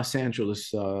lived in Los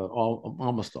Angeles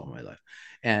almost all my life.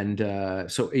 And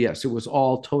so, yes, it was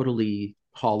all totally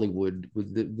Hollywood.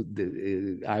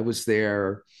 I was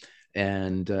there,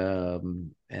 and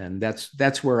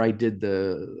that's where I did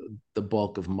the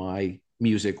bulk of my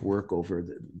music work over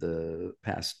the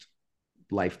past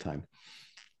lifetime.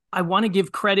 I want to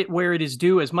give credit where it is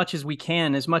due as much as we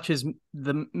can, as much as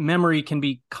the memory can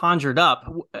be conjured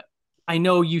up. I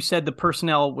know you said the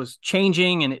personnel was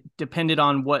changing and it depended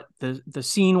on what the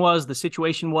scene was, the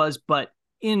situation was, but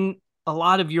in a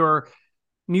lot of your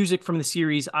music from the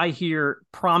series, I hear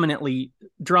prominently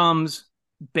drums,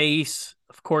 bass.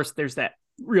 Of course, there's that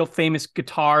real famous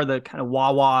guitar, the kind of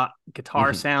wah-wah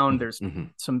guitar sound. There's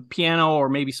some piano or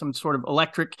maybe some sort of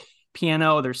electric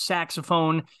piano. There's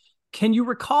saxophone. Can you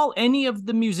recall any of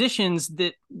the musicians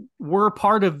that were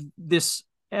part of this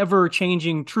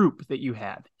ever-changing troupe that you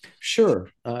had? Sure,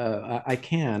 I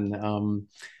can. The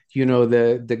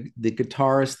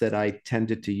guitarists that I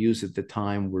tended to use at the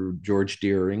time were George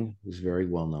Deering, who's very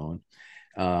well known,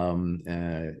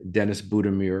 Dennis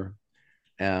Budimir,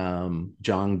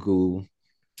 John Gu,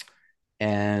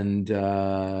 and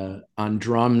on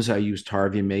drums I used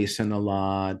Harvey Mason a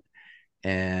lot,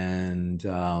 and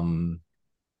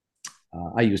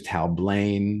I used Hal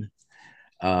Blaine,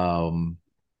 and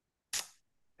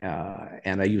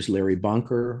I used Larry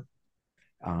Bunker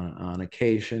on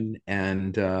occasion,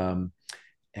 and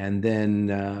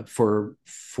then for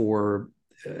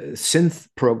synth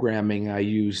programming, I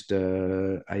used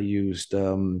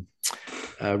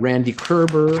Randy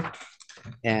Kerber,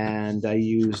 and I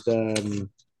used I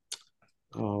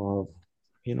wrote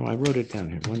it down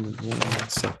here. One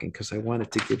second, because I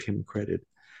wanted to give him credit.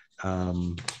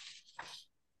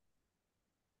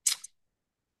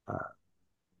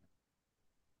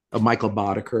 Michael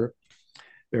Boddicker,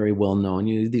 very well known.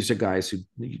 These are guys who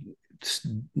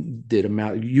did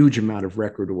a huge amount of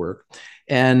record work,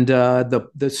 and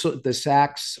the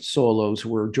sax solos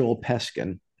were Joel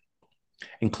Peskin,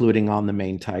 including on the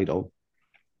main title.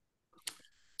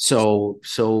 And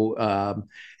the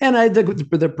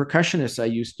percussionists I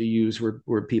used to use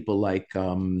were people like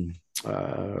Emil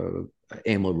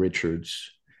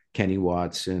Richards, Kenny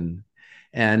Watson,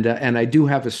 and I do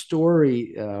have a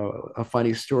story, a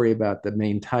funny story about the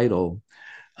main title.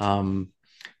 I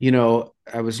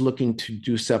was looking to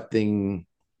do something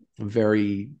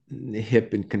very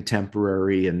hip and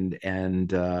contemporary, and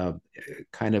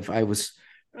kind of I was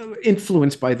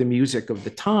influenced by the music of the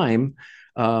time.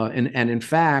 And in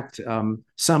fact,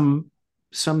 some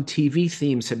TV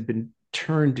themes had been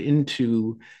turned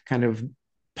into kind of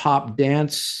pop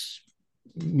dance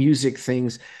music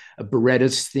things.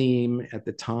 Beretta's theme at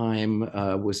the time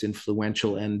was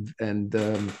influential, and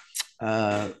the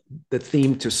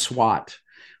theme to SWAT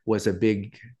was a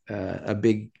big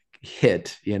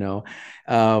hit,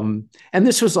 and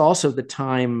this was also the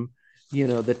time,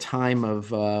 of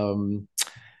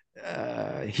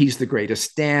He's the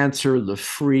Greatest Dancer, Le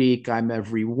Freak, I'm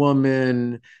Every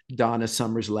Woman, Donna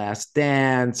Summer's Last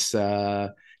Dance,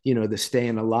 the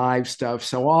Staying Alive stuff.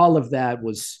 So all of that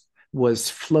was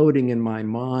floating in my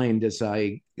mind as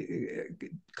I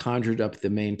conjured up the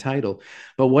main title.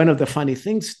 But one of the funny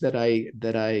things that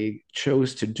I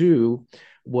chose to do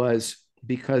was,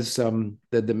 because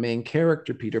the main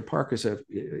character, Peter Parker, is a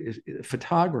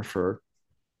photographer.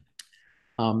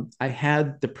 I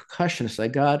had the percussionist. I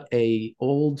got a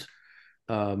old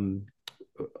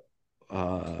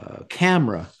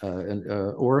camera, an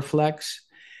Oriflex,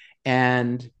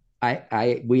 and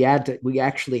we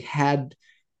actually had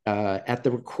at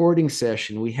the recording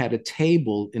session, we had a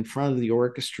table in front of the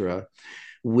orchestra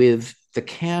with the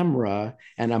camera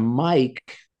and a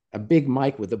mic, a big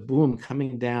mic with a boom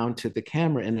coming down to the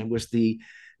camera, and it was the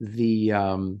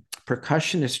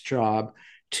percussionist's job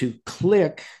to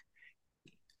click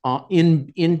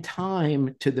in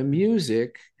time to the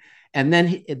music, and then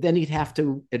he'd have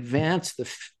to advance the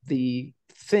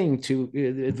thing to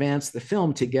advance the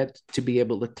film to be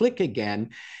able to click again.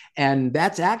 And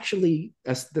that's actually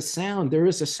the sound. There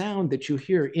is a sound that you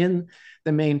hear in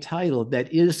the main title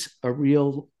that is a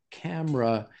real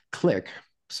camera click.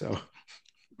 So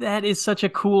that is such a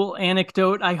cool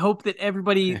anecdote. I hope that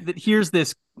everybody that hears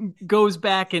this goes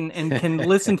back and can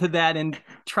listen to that and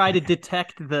try to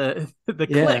detect the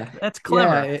click. That's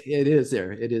clever. Yeah, it is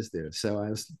there. It is there.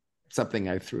 So something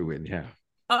I threw in. Yeah.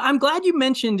 I'm glad you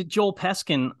mentioned Joel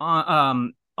Peskin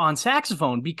on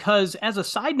saxophone, because as a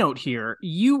side note here,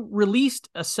 you released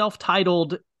a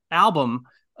self-titled album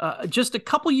just a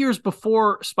couple years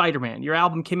before Spider-Man. Your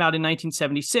album came out in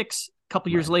 1976. A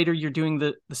couple years later, you're doing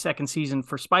the second season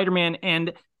for Spider-Man.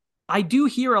 And I do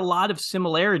hear a lot of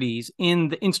similarities in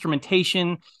the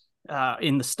instrumentation,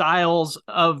 in the styles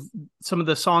of some of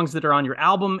the songs that are on your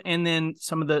album, and then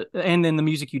the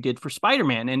music you did for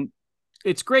Spider-Man. And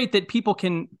it's great that people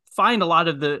can find a lot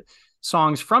of the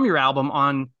songs from your album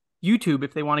on YouTube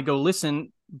if they want to go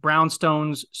listen.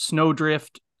 Brownstones,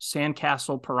 Snowdrift,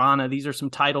 Sandcastle, Piranha. These are some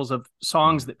titles of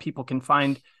songs that people can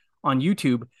find on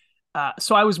YouTube.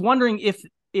 So I was wondering if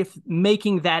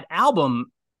making that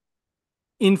album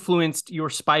influenced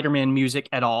your Spider-Man music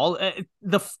at all.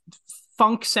 The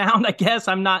funk sound, I guess.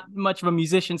 I'm not much of a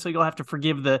musician, so you'll have to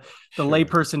forgive the Sure.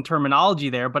 layperson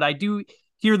terminology there, but I do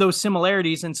hear those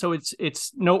similarities. And so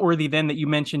it's noteworthy then that you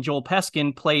mentioned Joel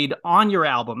Peskin played on your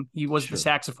album. He was the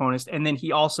saxophonist, and then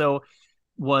he also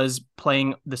was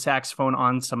playing the saxophone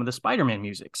on some of the Spider-Man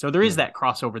music. So there is that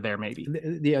crossover there, maybe.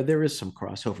 Yeah, there is some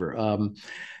crossover.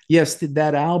 Yes,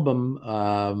 that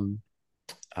album,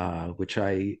 which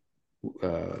I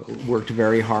worked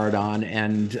very hard on,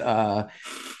 and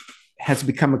has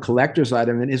become a collector's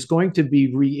item and is going to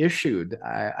be reissued.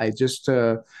 I just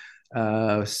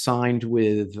signed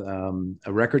with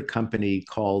a record company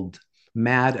called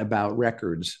Mad About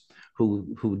Records,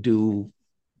 who do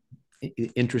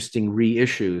interesting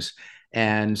reissues.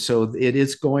 And so it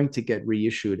is going to get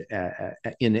reissued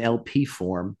in LP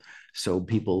form. So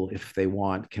people, if they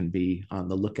want, can be on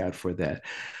the lookout for that.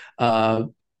 I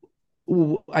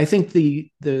think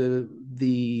the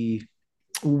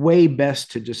way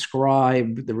best to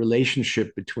describe the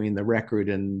relationship between the record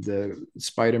and the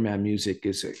Spider-Man music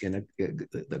is in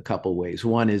a couple ways.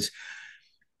 One is,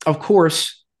 of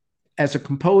course, as a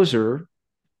composer,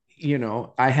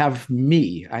 I have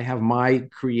my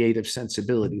creative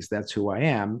sensibilities. That's who I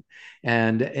am.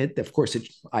 And of course,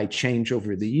 I change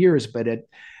over the years, but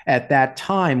at that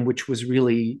time, which was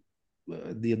really,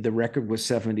 the record was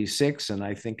 76, and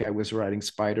I think I was writing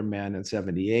Spider-Man in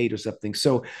 78 or something.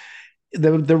 So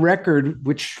the record,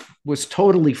 which was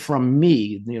totally from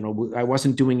me, I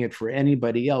wasn't doing it for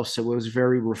anybody else. So it was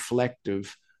very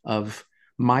reflective of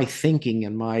my thinking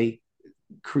and my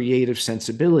creative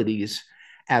sensibilities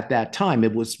at that time.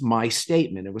 It was my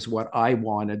statement. It was what I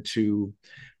wanted to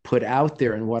put out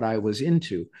there and what I was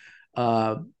into.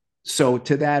 So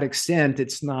to that extent,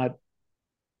 it's not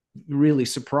really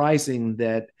surprising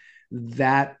that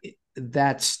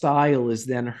style is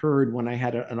then heard when I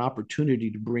had an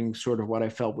opportunity to bring sort of what I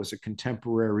felt was a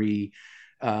contemporary,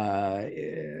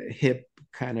 hip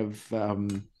kind of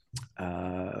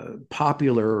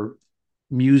popular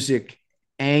music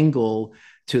angle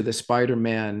to the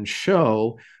Spider-Man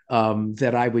show,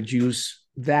 that I would use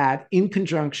that in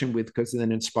conjunction with, because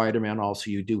then in Spider-Man also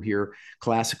you do hear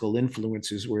classical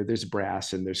influences where there's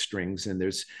brass and there's strings and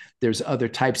there's other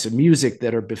types of music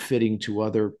that are befitting to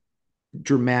other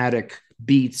dramatic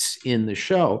beats in the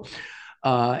show.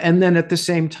 And then at the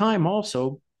same time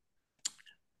also,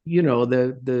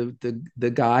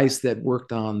 the guys that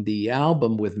worked on the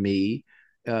album with me,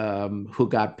 who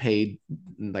got paid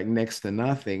like next to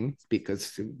nothing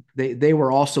because they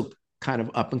were also kind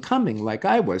of up and coming like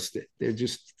I was. They're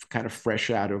just kind of fresh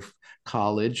out of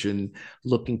college and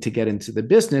looking to get into the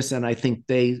business. And I think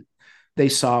they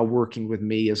saw working with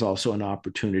me as also an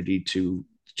opportunity to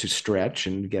stretch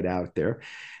and get out there.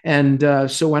 And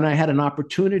so when I had an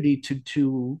opportunity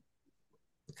to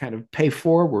kind of pay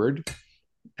forward,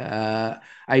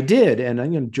 I did.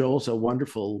 And Joel's a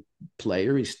wonderful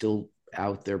player. He's still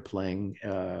out there playing,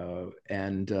 and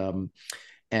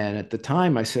at the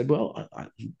time I said, well,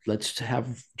 let's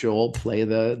have Joel play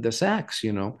the sax,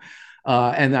 and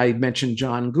I mentioned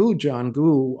John Gu. John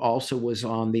Gu also was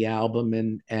on the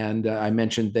album, and I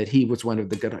mentioned that he was one of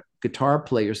the guitar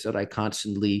players that I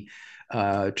constantly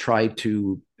tried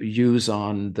to use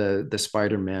on the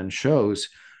Spider-Man shows.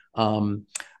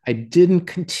 I didn't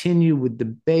continue with the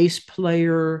bass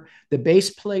player. The bass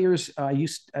players, I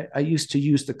used to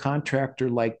use the contractor,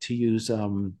 like to use, there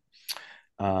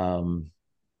were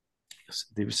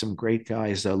some great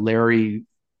guys, Larry,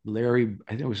 I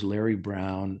think it was Larry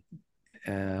Brown,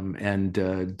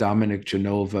 and Dominic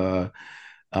Genova.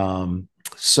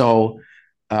 So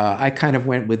I kind of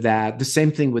went with that. The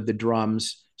same thing with the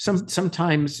drums.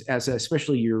 Sometimes,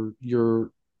 especially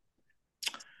you're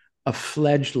a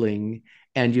fledgling,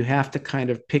 and you have to kind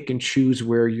of pick and choose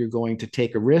where you're going to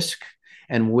take a risk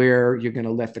and where you're going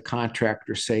to let the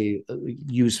contractor say,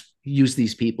 use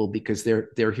these people because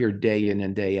they're here day in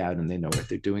and day out and they know what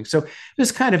they're doing. So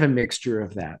there's kind of a mixture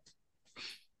of that.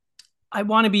 I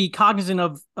want to be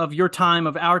cognizant of your time,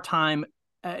 of our time.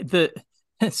 The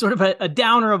sort of a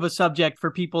downer of a subject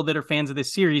for people that are fans of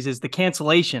this series is the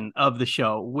cancellation of the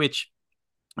show, which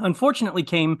unfortunately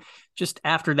came just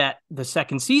after the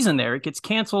second season there. It gets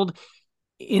canceled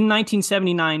in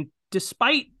 1979,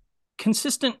 despite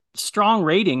consistent strong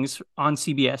ratings on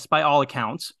CBS by all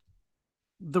accounts.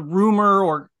 The rumor,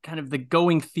 or kind of the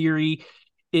going theory,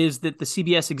 is that the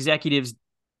CBS executives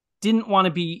didn't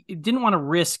want to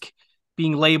risk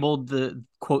being labeled the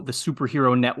quote the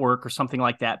superhero network or something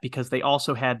like that, because they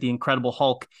also had the Incredible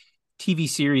Hulk TV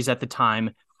series at the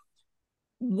time.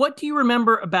 What do you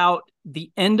remember about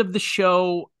the end of the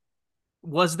show?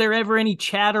 Was there ever any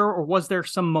chatter, or was there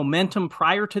some momentum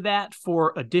prior to that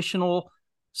for additional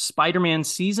Spider-Man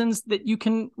seasons that you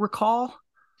can recall?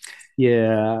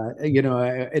 Yeah,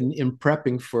 in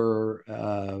prepping for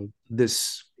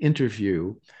this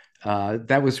interview,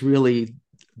 that was really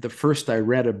the first I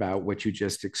read about what you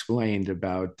just explained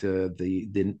about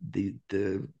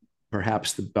the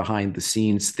perhaps the behind the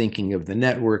scenes thinking of the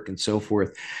network and so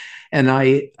forth. And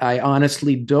I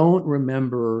honestly don't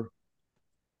remember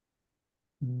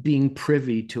being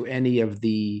privy to any of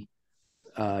the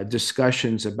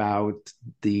discussions about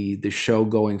the show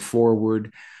going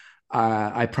forward.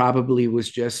 I probably was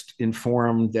just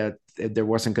informed that there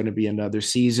wasn't going to be another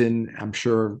season. I'm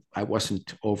sure I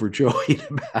wasn't overjoyed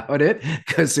about it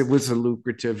because it was a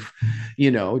lucrative,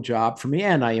 job for me,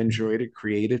 and I enjoyed it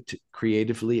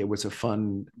creatively. It was a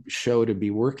fun show to be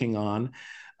working on.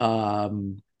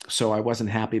 So I wasn't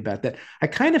happy about that. I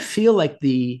kind of feel like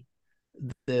the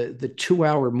 2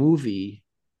 hour movie,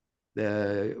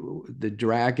 the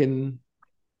dragon.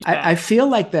 Yeah. I feel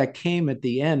like that came at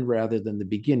the end rather than the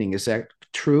beginning. Is that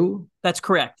true? That's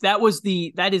correct. That is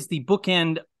the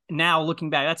bookend. Now looking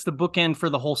back, that's the bookend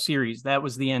for the whole series. That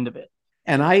was the end of it.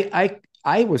 And I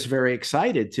was very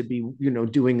excited to be,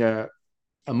 doing a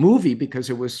movie because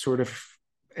it was sort of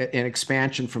an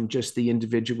expansion from just the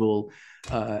individual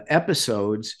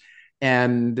episodes.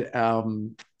 And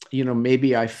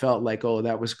maybe I felt like, oh,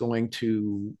 that was going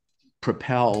to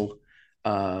propel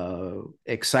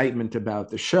excitement about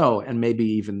the show, and maybe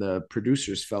even the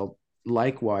producers felt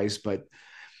likewise. But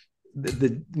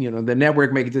the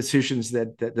network made decisions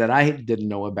that I didn't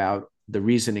know about the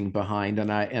reasoning behind,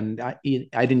 and I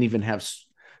didn't even have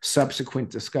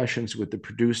subsequent discussions with the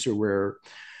producer where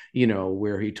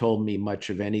he told me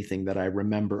much of anything that I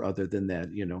remember other than that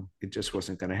it just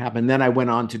wasn't going to happen. Then I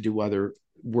went on to do other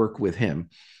work with him.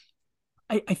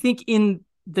 I think in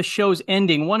the show's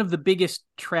ending, one of the biggest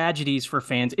tragedies for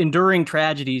fans, enduring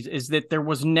tragedies, is that there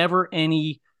was never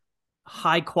any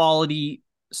high quality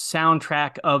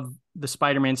soundtrack of the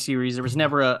Spider-Man series. There was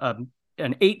never an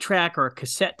 8-track or a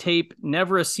cassette tape,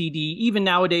 never a CD. Even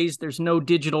nowadays, there's no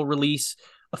digital release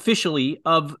officially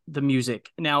of the music.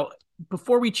 Now,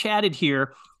 before we chatted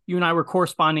here, you and I were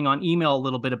corresponding on email a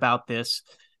little bit about this.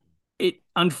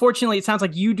 Unfortunately, it sounds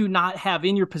like you do not have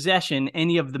in your possession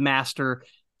any of the master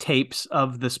tapes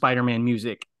of the Spider-Man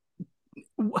music.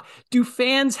 Do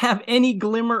fans have any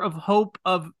glimmer of hope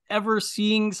of ever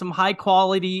seeing some high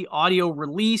quality audio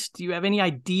released? Do you have any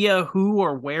idea who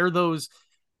or where those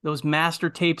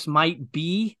master tapes might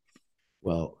be?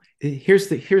 Well, here's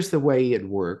the way it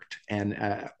worked, and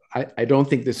I don't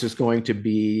think this is going to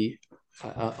be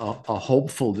a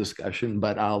hopeful discussion,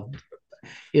 but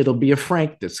it'll be a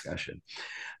frank discussion.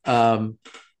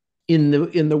 In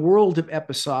the world of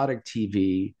episodic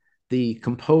TV, the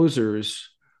composers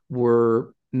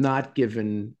were not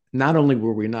given. Not only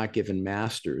were we not given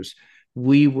masters,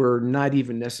 we were not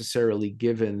even necessarily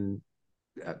given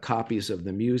copies of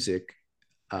the music.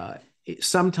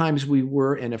 Sometimes we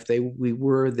were, and if they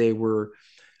were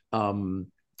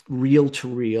reel to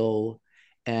reel,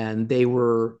 and they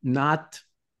were not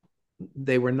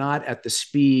at the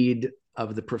speed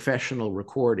of the professional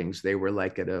recordings. They were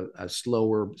like at a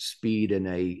slower speed and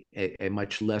a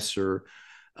much lesser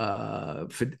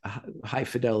high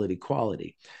fidelity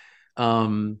quality.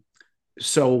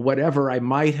 So whatever I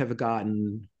might have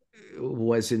gotten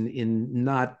was in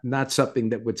not something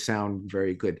that would sound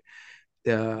very good.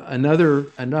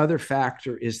 Another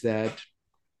factor is that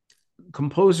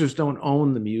composers don't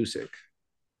own the music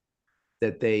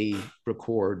that they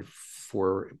record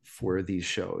for these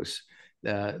shows.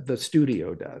 The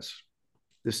studio does.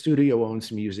 The studio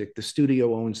owns music. The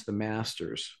studio owns the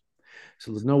masters.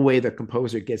 So there's no way the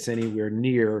composer gets anywhere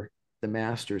near the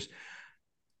masters.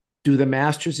 Do the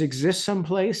masters exist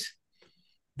someplace?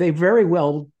 They very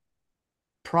well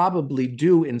probably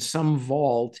do in some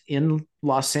vault in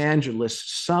Los Angeles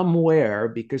somewhere,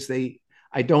 because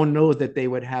I don't know that they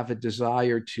would have a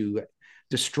desire to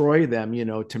destroy them,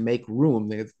 to make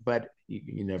room. But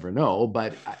you never know.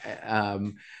 But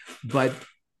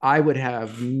I would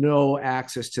have no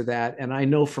access to that. And I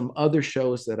know from other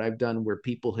shows that I've done where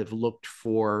people have looked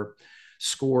for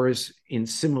scores in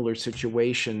similar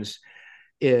situations,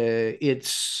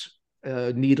 it's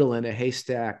a needle in a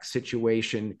haystack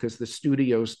situation, because the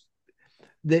studios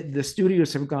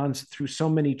have gone through so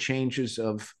many changes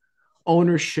of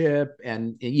ownership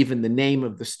and even the name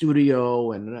of the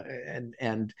studio,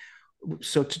 and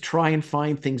so to try and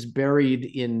find things buried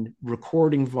in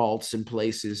recording vaults in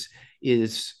places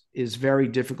is very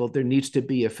difficult. There needs to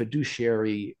be a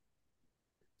fiduciary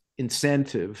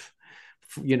incentive.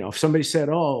 If somebody said,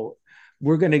 "Oh,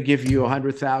 we're going to give you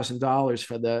 $100,000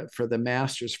 for the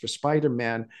masters for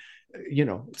Spider-Man,"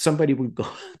 somebody would go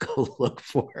go look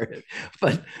for it.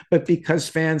 But because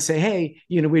fans say, hey,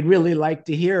 we'd really like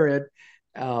to hear it,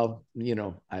 I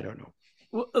don't know.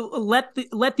 Let the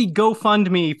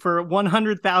GoFundMe for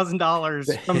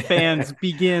 $100,000 from fans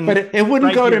begin. But it wouldn't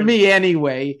right go here. to me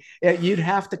anyway. You'd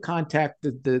have to contact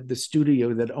the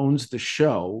studio that owns the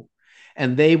show,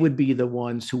 and they would be the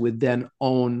ones who would then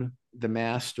own the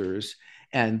masters,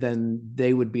 and then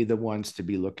they would be the ones to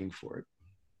be looking for it.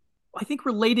 I think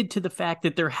related to the fact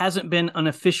that there hasn't been an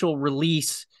official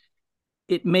release,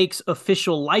 it makes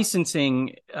official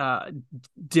licensing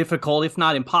difficult, if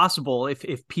not impossible,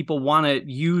 if people want to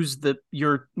use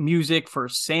your music for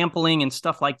sampling and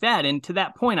stuff like that. And to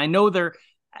that point, I know there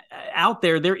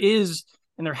is,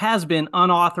 and there has been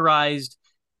unauthorized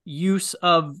use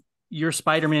of your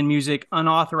Spider-Man music,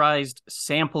 unauthorized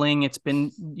sampling. It's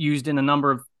been used in a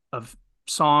number of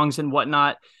songs and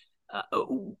whatnot.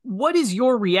 What is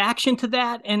your reaction to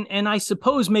that? And I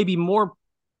suppose maybe more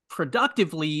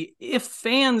productively, if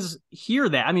fans hear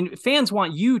that, I mean, fans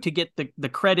want you to get the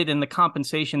credit and the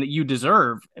compensation that you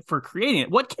deserve for creating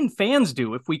it. What can fans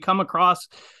do if we come across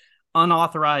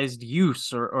unauthorized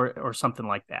use or something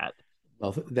like that?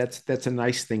 Well, that's a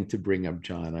nice thing to bring up,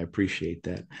 John. I appreciate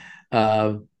that.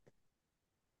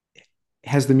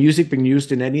 Has the music been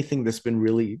used in anything that's been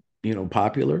really,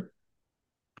 popular?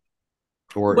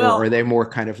 Or are they more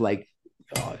kind of like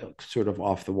sort of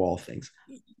off the wall things?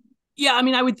 Yeah, I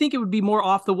mean, I would think it would be more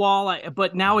off the wall,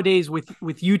 but nowadays with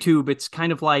YouTube, it's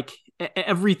kind of like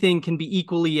everything can be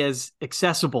equally as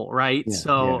accessible, right? Yeah,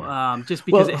 so yeah. Just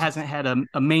because it hasn't had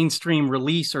a mainstream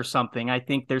release or something, I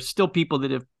think there's still people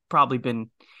that have probably been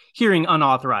hearing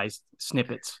unauthorized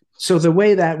snippets. So the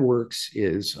way that works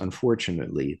is,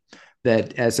 unfortunately,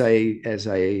 that as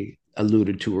I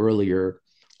alluded to earlier,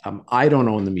 I don't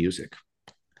own the music.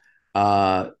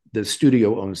 The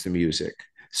studio owns the music.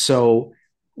 So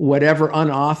whatever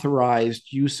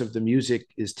unauthorized use of the music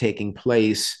is taking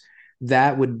place,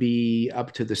 that would be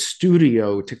up to the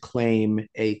studio to claim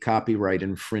a copyright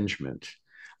infringement.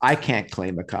 I can't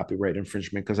claim a copyright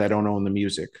infringement because I don't own the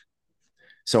music.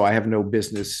 So I have no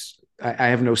business. I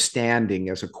have no standing,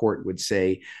 as a court would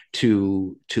say,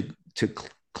 to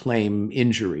claim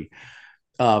injury.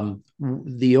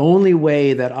 The only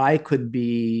way that I could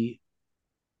be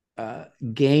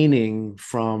gaining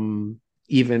from,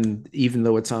 even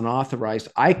though it's unauthorized,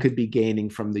 I could be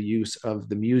gaining from the use of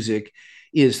the music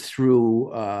is through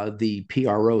the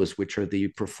PROs, which are the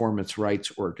performance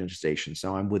rights organizations.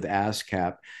 Now I'm with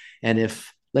ASCAP, and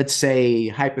if, let's say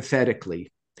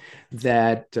hypothetically,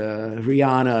 that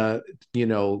Rihanna,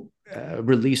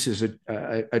 releases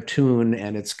a tune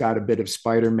and it's got a bit of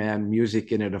Spider-Man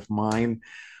music in it of mine,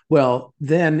 well,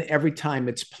 then every time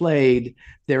it's played,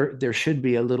 there should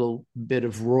be a little bit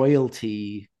of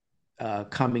royalty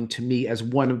coming to me as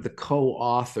one of the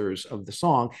co-authors of the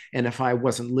song. And if I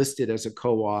wasn't listed as a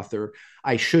co-author,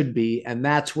 I should be. And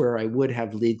that's where I would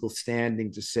have legal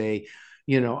standing to say,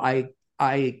 I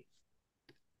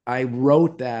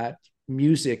wrote that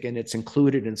music and it's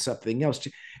included in something else.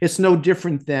 It's no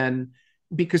different than,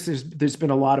 because there's been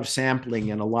a lot of sampling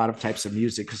in a lot of types of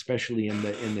music, especially in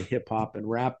the hip hop and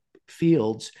rap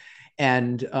fields,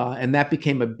 and that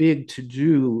became a big to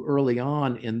do early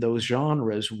on in those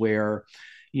genres where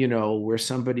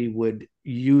somebody would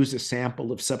use a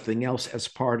sample of something else as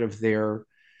part of their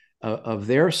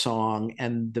song,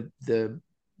 and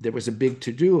there was a big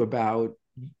to do about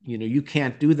you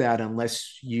can't do that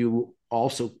unless you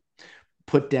also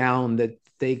put down that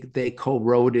they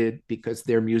co-wrote it because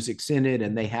their music's in it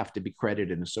and they have to be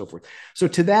credited and so forth. So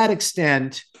to that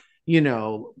extent,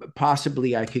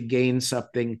 possibly I could gain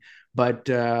something, but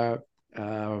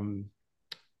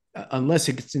unless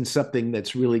it's in something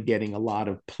that's really getting a lot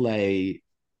of play,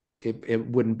 it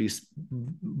wouldn't be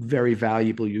very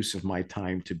valuable use of my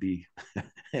time to be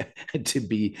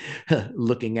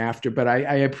looking after. But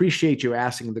I appreciate you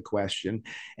asking the question,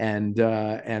 and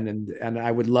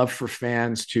I would love for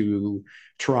fans to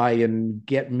try and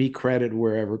get me credit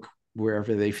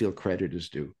wherever they feel credit is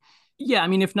due. Yeah, I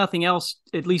mean, if nothing else,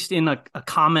 at least in a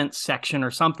comment section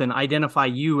or something, identify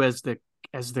you as the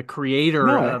creator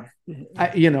of.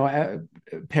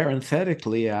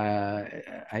 Parenthetically,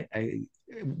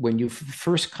 when you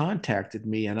first contacted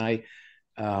me, and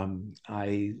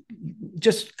I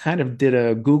just kind of did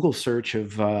a Google search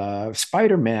of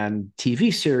Spider-Man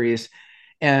TV series,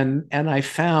 and I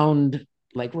found,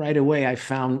 like, right away, I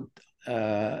found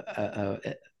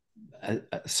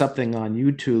something on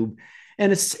YouTube,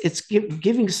 and it's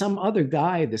giving some other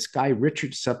guy, this guy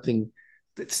Richard something,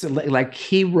 it's like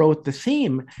he wrote the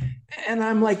theme. And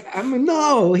I'm like,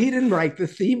 no, he didn't write the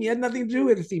theme. He had nothing to do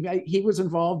with the theme. He was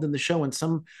involved in the show in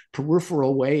some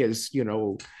peripheral way, as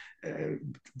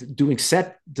doing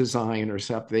set design or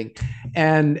something.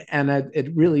 And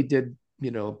it really did,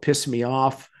 piss me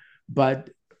off. But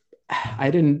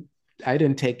I didn't I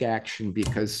didn't take action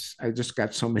because I just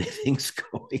got so many things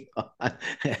going on.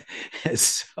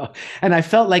 So, and I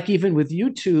felt like even with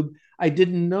YouTube, I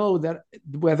didn't know that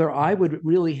whether I would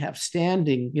really have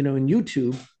standing. In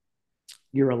YouTube,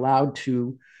 you're allowed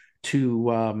to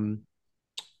to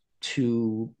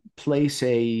place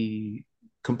a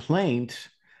complaint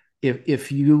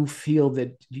if you feel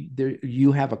that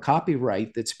you have a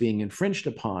copyright that's being infringed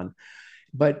upon.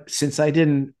 But since I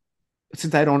don't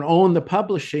own the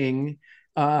publishing,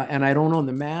 and I don't own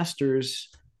the masters,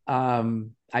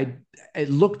 I it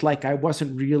looked like I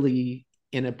wasn't really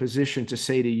in a position to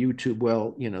say to YouTube,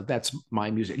 well, that's my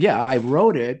music. Yeah, I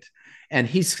wrote it, and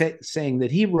he's saying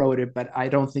that he wrote it, but I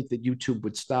don't think that YouTube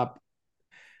would stop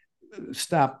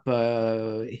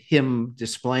him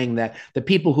displaying that. The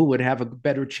people who would have a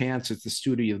better chance is the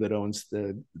studio that owns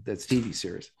the TV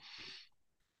series.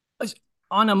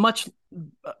 On a much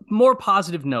more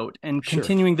positive note, and Sure.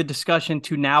 continuing the discussion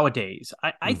to nowadays,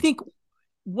 I think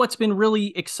what's been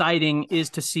really exciting is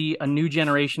to see a new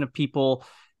generation of people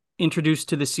introduced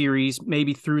to the series,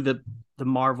 maybe through the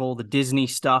Marvel, the Disney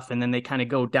stuff, and then they kind of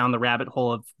go down the rabbit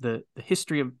hole of the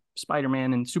history of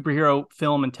Spider-Man and superhero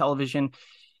film and television.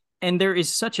 And there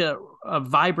is such a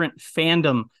vibrant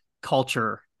fandom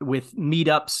culture with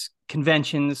meetups,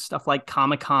 conventions, stuff like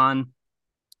Comic-Con.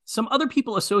 Some other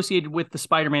people associated with the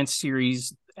Spider-Man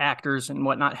series, actors and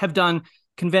whatnot, have done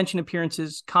convention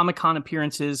appearances, Comic-Con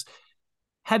appearances.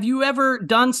 Have you ever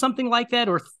done something like that,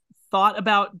 or thought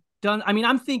about done? I mean,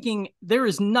 I'm thinking there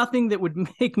is nothing that would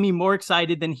make me more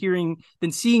excited than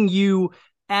seeing you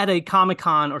at a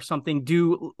Comic-Con or something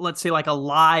do, let's say, like a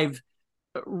live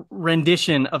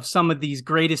rendition of some of these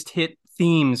greatest hit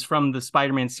themes from the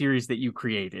Spider-Man series that you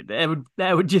created.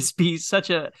 That would just be such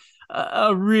a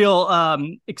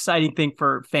real exciting thing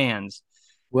for fans.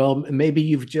 Well, maybe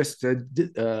you've just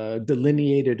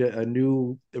delineated a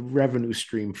new revenue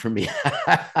stream for me.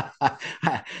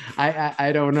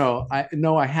 I don't know.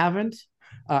 No, I haven't.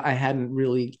 I hadn't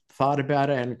really thought about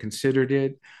it and considered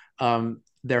it.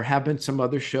 There have been some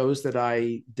other shows that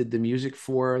I did the music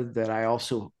for that I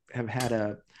also have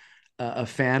had a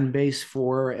fan base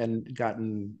for, and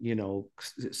gotten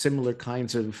similar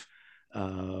kinds of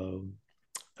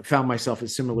found myself in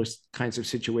similar kinds of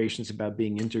situations about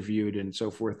being interviewed and so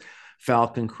forth.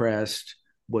 Falcon Crest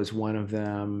was one of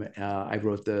them. I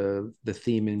wrote the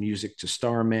theme and music to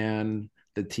Starman,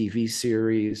 the TV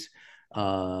series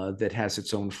that has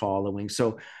its own following.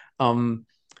 So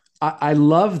I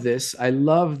love this. I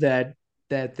love that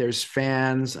there's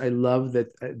fans. I love that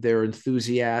they're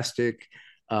enthusiastic,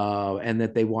 and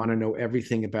that they want to know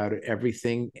everything about it,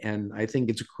 everything. And I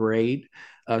think it's great.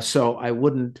 So I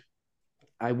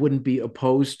wouldn't be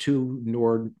opposed to,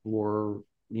 nor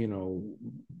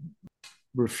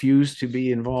refuse to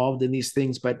be involved in these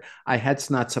things, but it's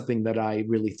not something that I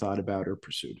really thought about or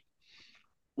pursued.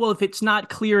 Well, if it's not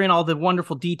clear in all the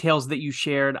wonderful details that you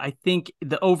shared, I think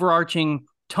the overarching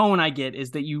tone I get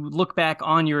is that you look back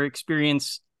on your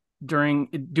experience during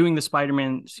doing the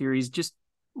Spider-Man series just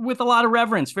with a lot of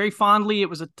reverence, very fondly. It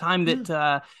was a time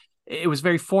that it was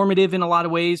very formative in a lot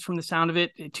of ways, from the sound of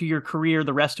it, to your career,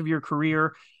 the rest of your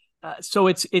career. So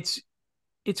it's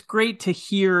great to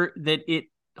hear that it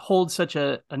holds such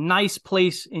a nice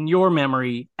place in your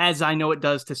memory, as I know it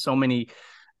does to so many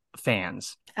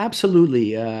fans.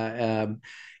 Absolutely.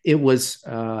 It was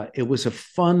a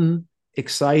fun,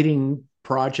 exciting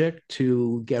project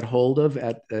to get hold of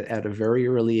at a very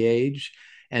early age,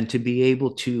 and to be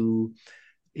able to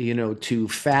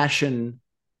fashion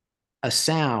a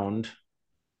sound,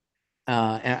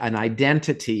 an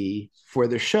identity for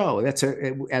the show.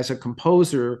 As a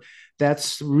composer,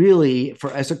 that's really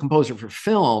as a composer for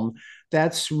film,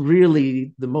 that's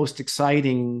really the most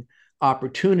exciting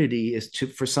opportunity, is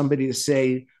for somebody to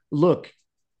say, look,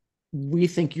 we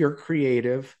think you're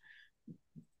creative.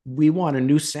 We want a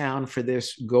new sound for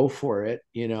this. Go for it,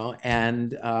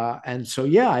 and so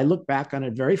yeah, I look back on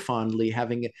it very fondly,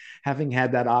 having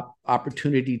had that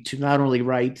opportunity to not only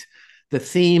write the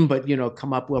theme, but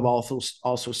come up with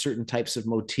also certain types of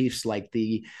motifs, like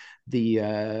the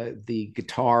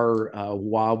guitar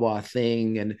wah wah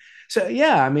thing. And so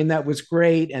yeah, I mean, that was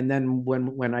great. And then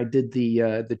when I did the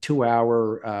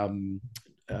 2-hour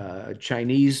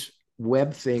Chinese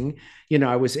web thing,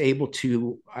 I was able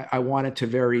to, I wanted to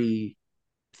very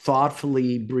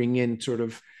thoughtfully bring in sort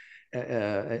of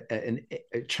a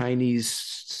Chinese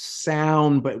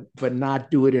sound, but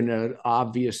not do it in an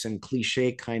obvious and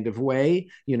cliche kind of way,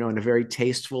 in a very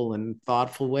tasteful and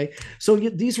thoughtful way. So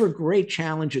these were great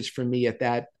challenges for me at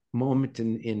that moment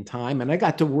in time. And I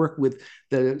got to work with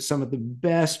some of the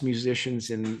best musicians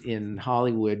in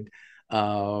Hollywood,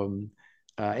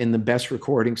 in the best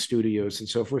recording studios and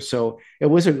so forth. So it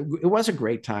was a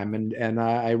great time, and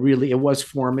it was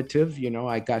formative.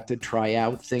 I got to try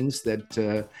out things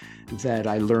that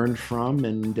I learned from,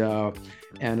 and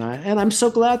I'm so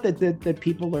glad that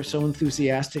people are so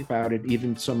enthusiastic about it,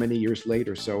 even so many years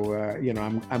later. So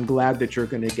I'm glad that you're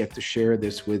going to get to share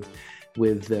this with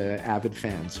avid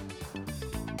fans.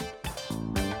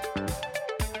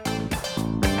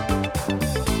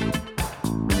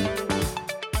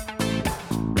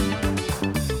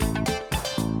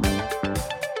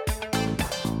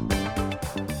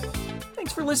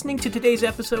 Thanks for listening to today's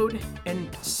episode,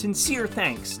 and sincere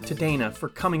thanks to Dana for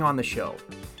coming on the show.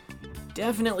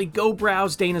 Definitely go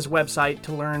browse Dana's website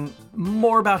to learn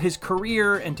more about his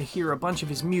career and to hear a bunch of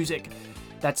his music.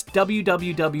 That's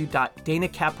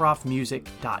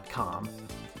www.danakaproffmusic.com.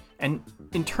 And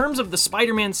in terms of the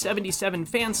Spider-Man 77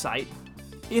 fan site,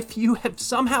 if you have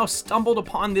somehow stumbled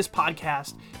upon this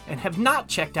podcast and have not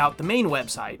checked out the main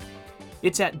website,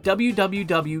 it's at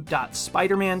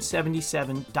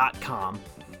www.spiderman77.com.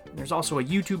 There's also a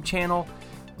YouTube channel.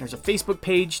 There's a Facebook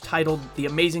page titled The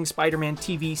Amazing Spider-Man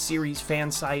TV Series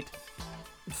Fan Site.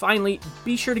 And finally,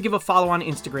 be sure to give a follow on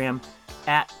Instagram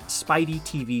at Spidey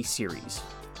TV Series.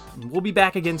 And we'll be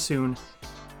back again soon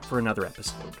for another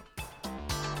episode.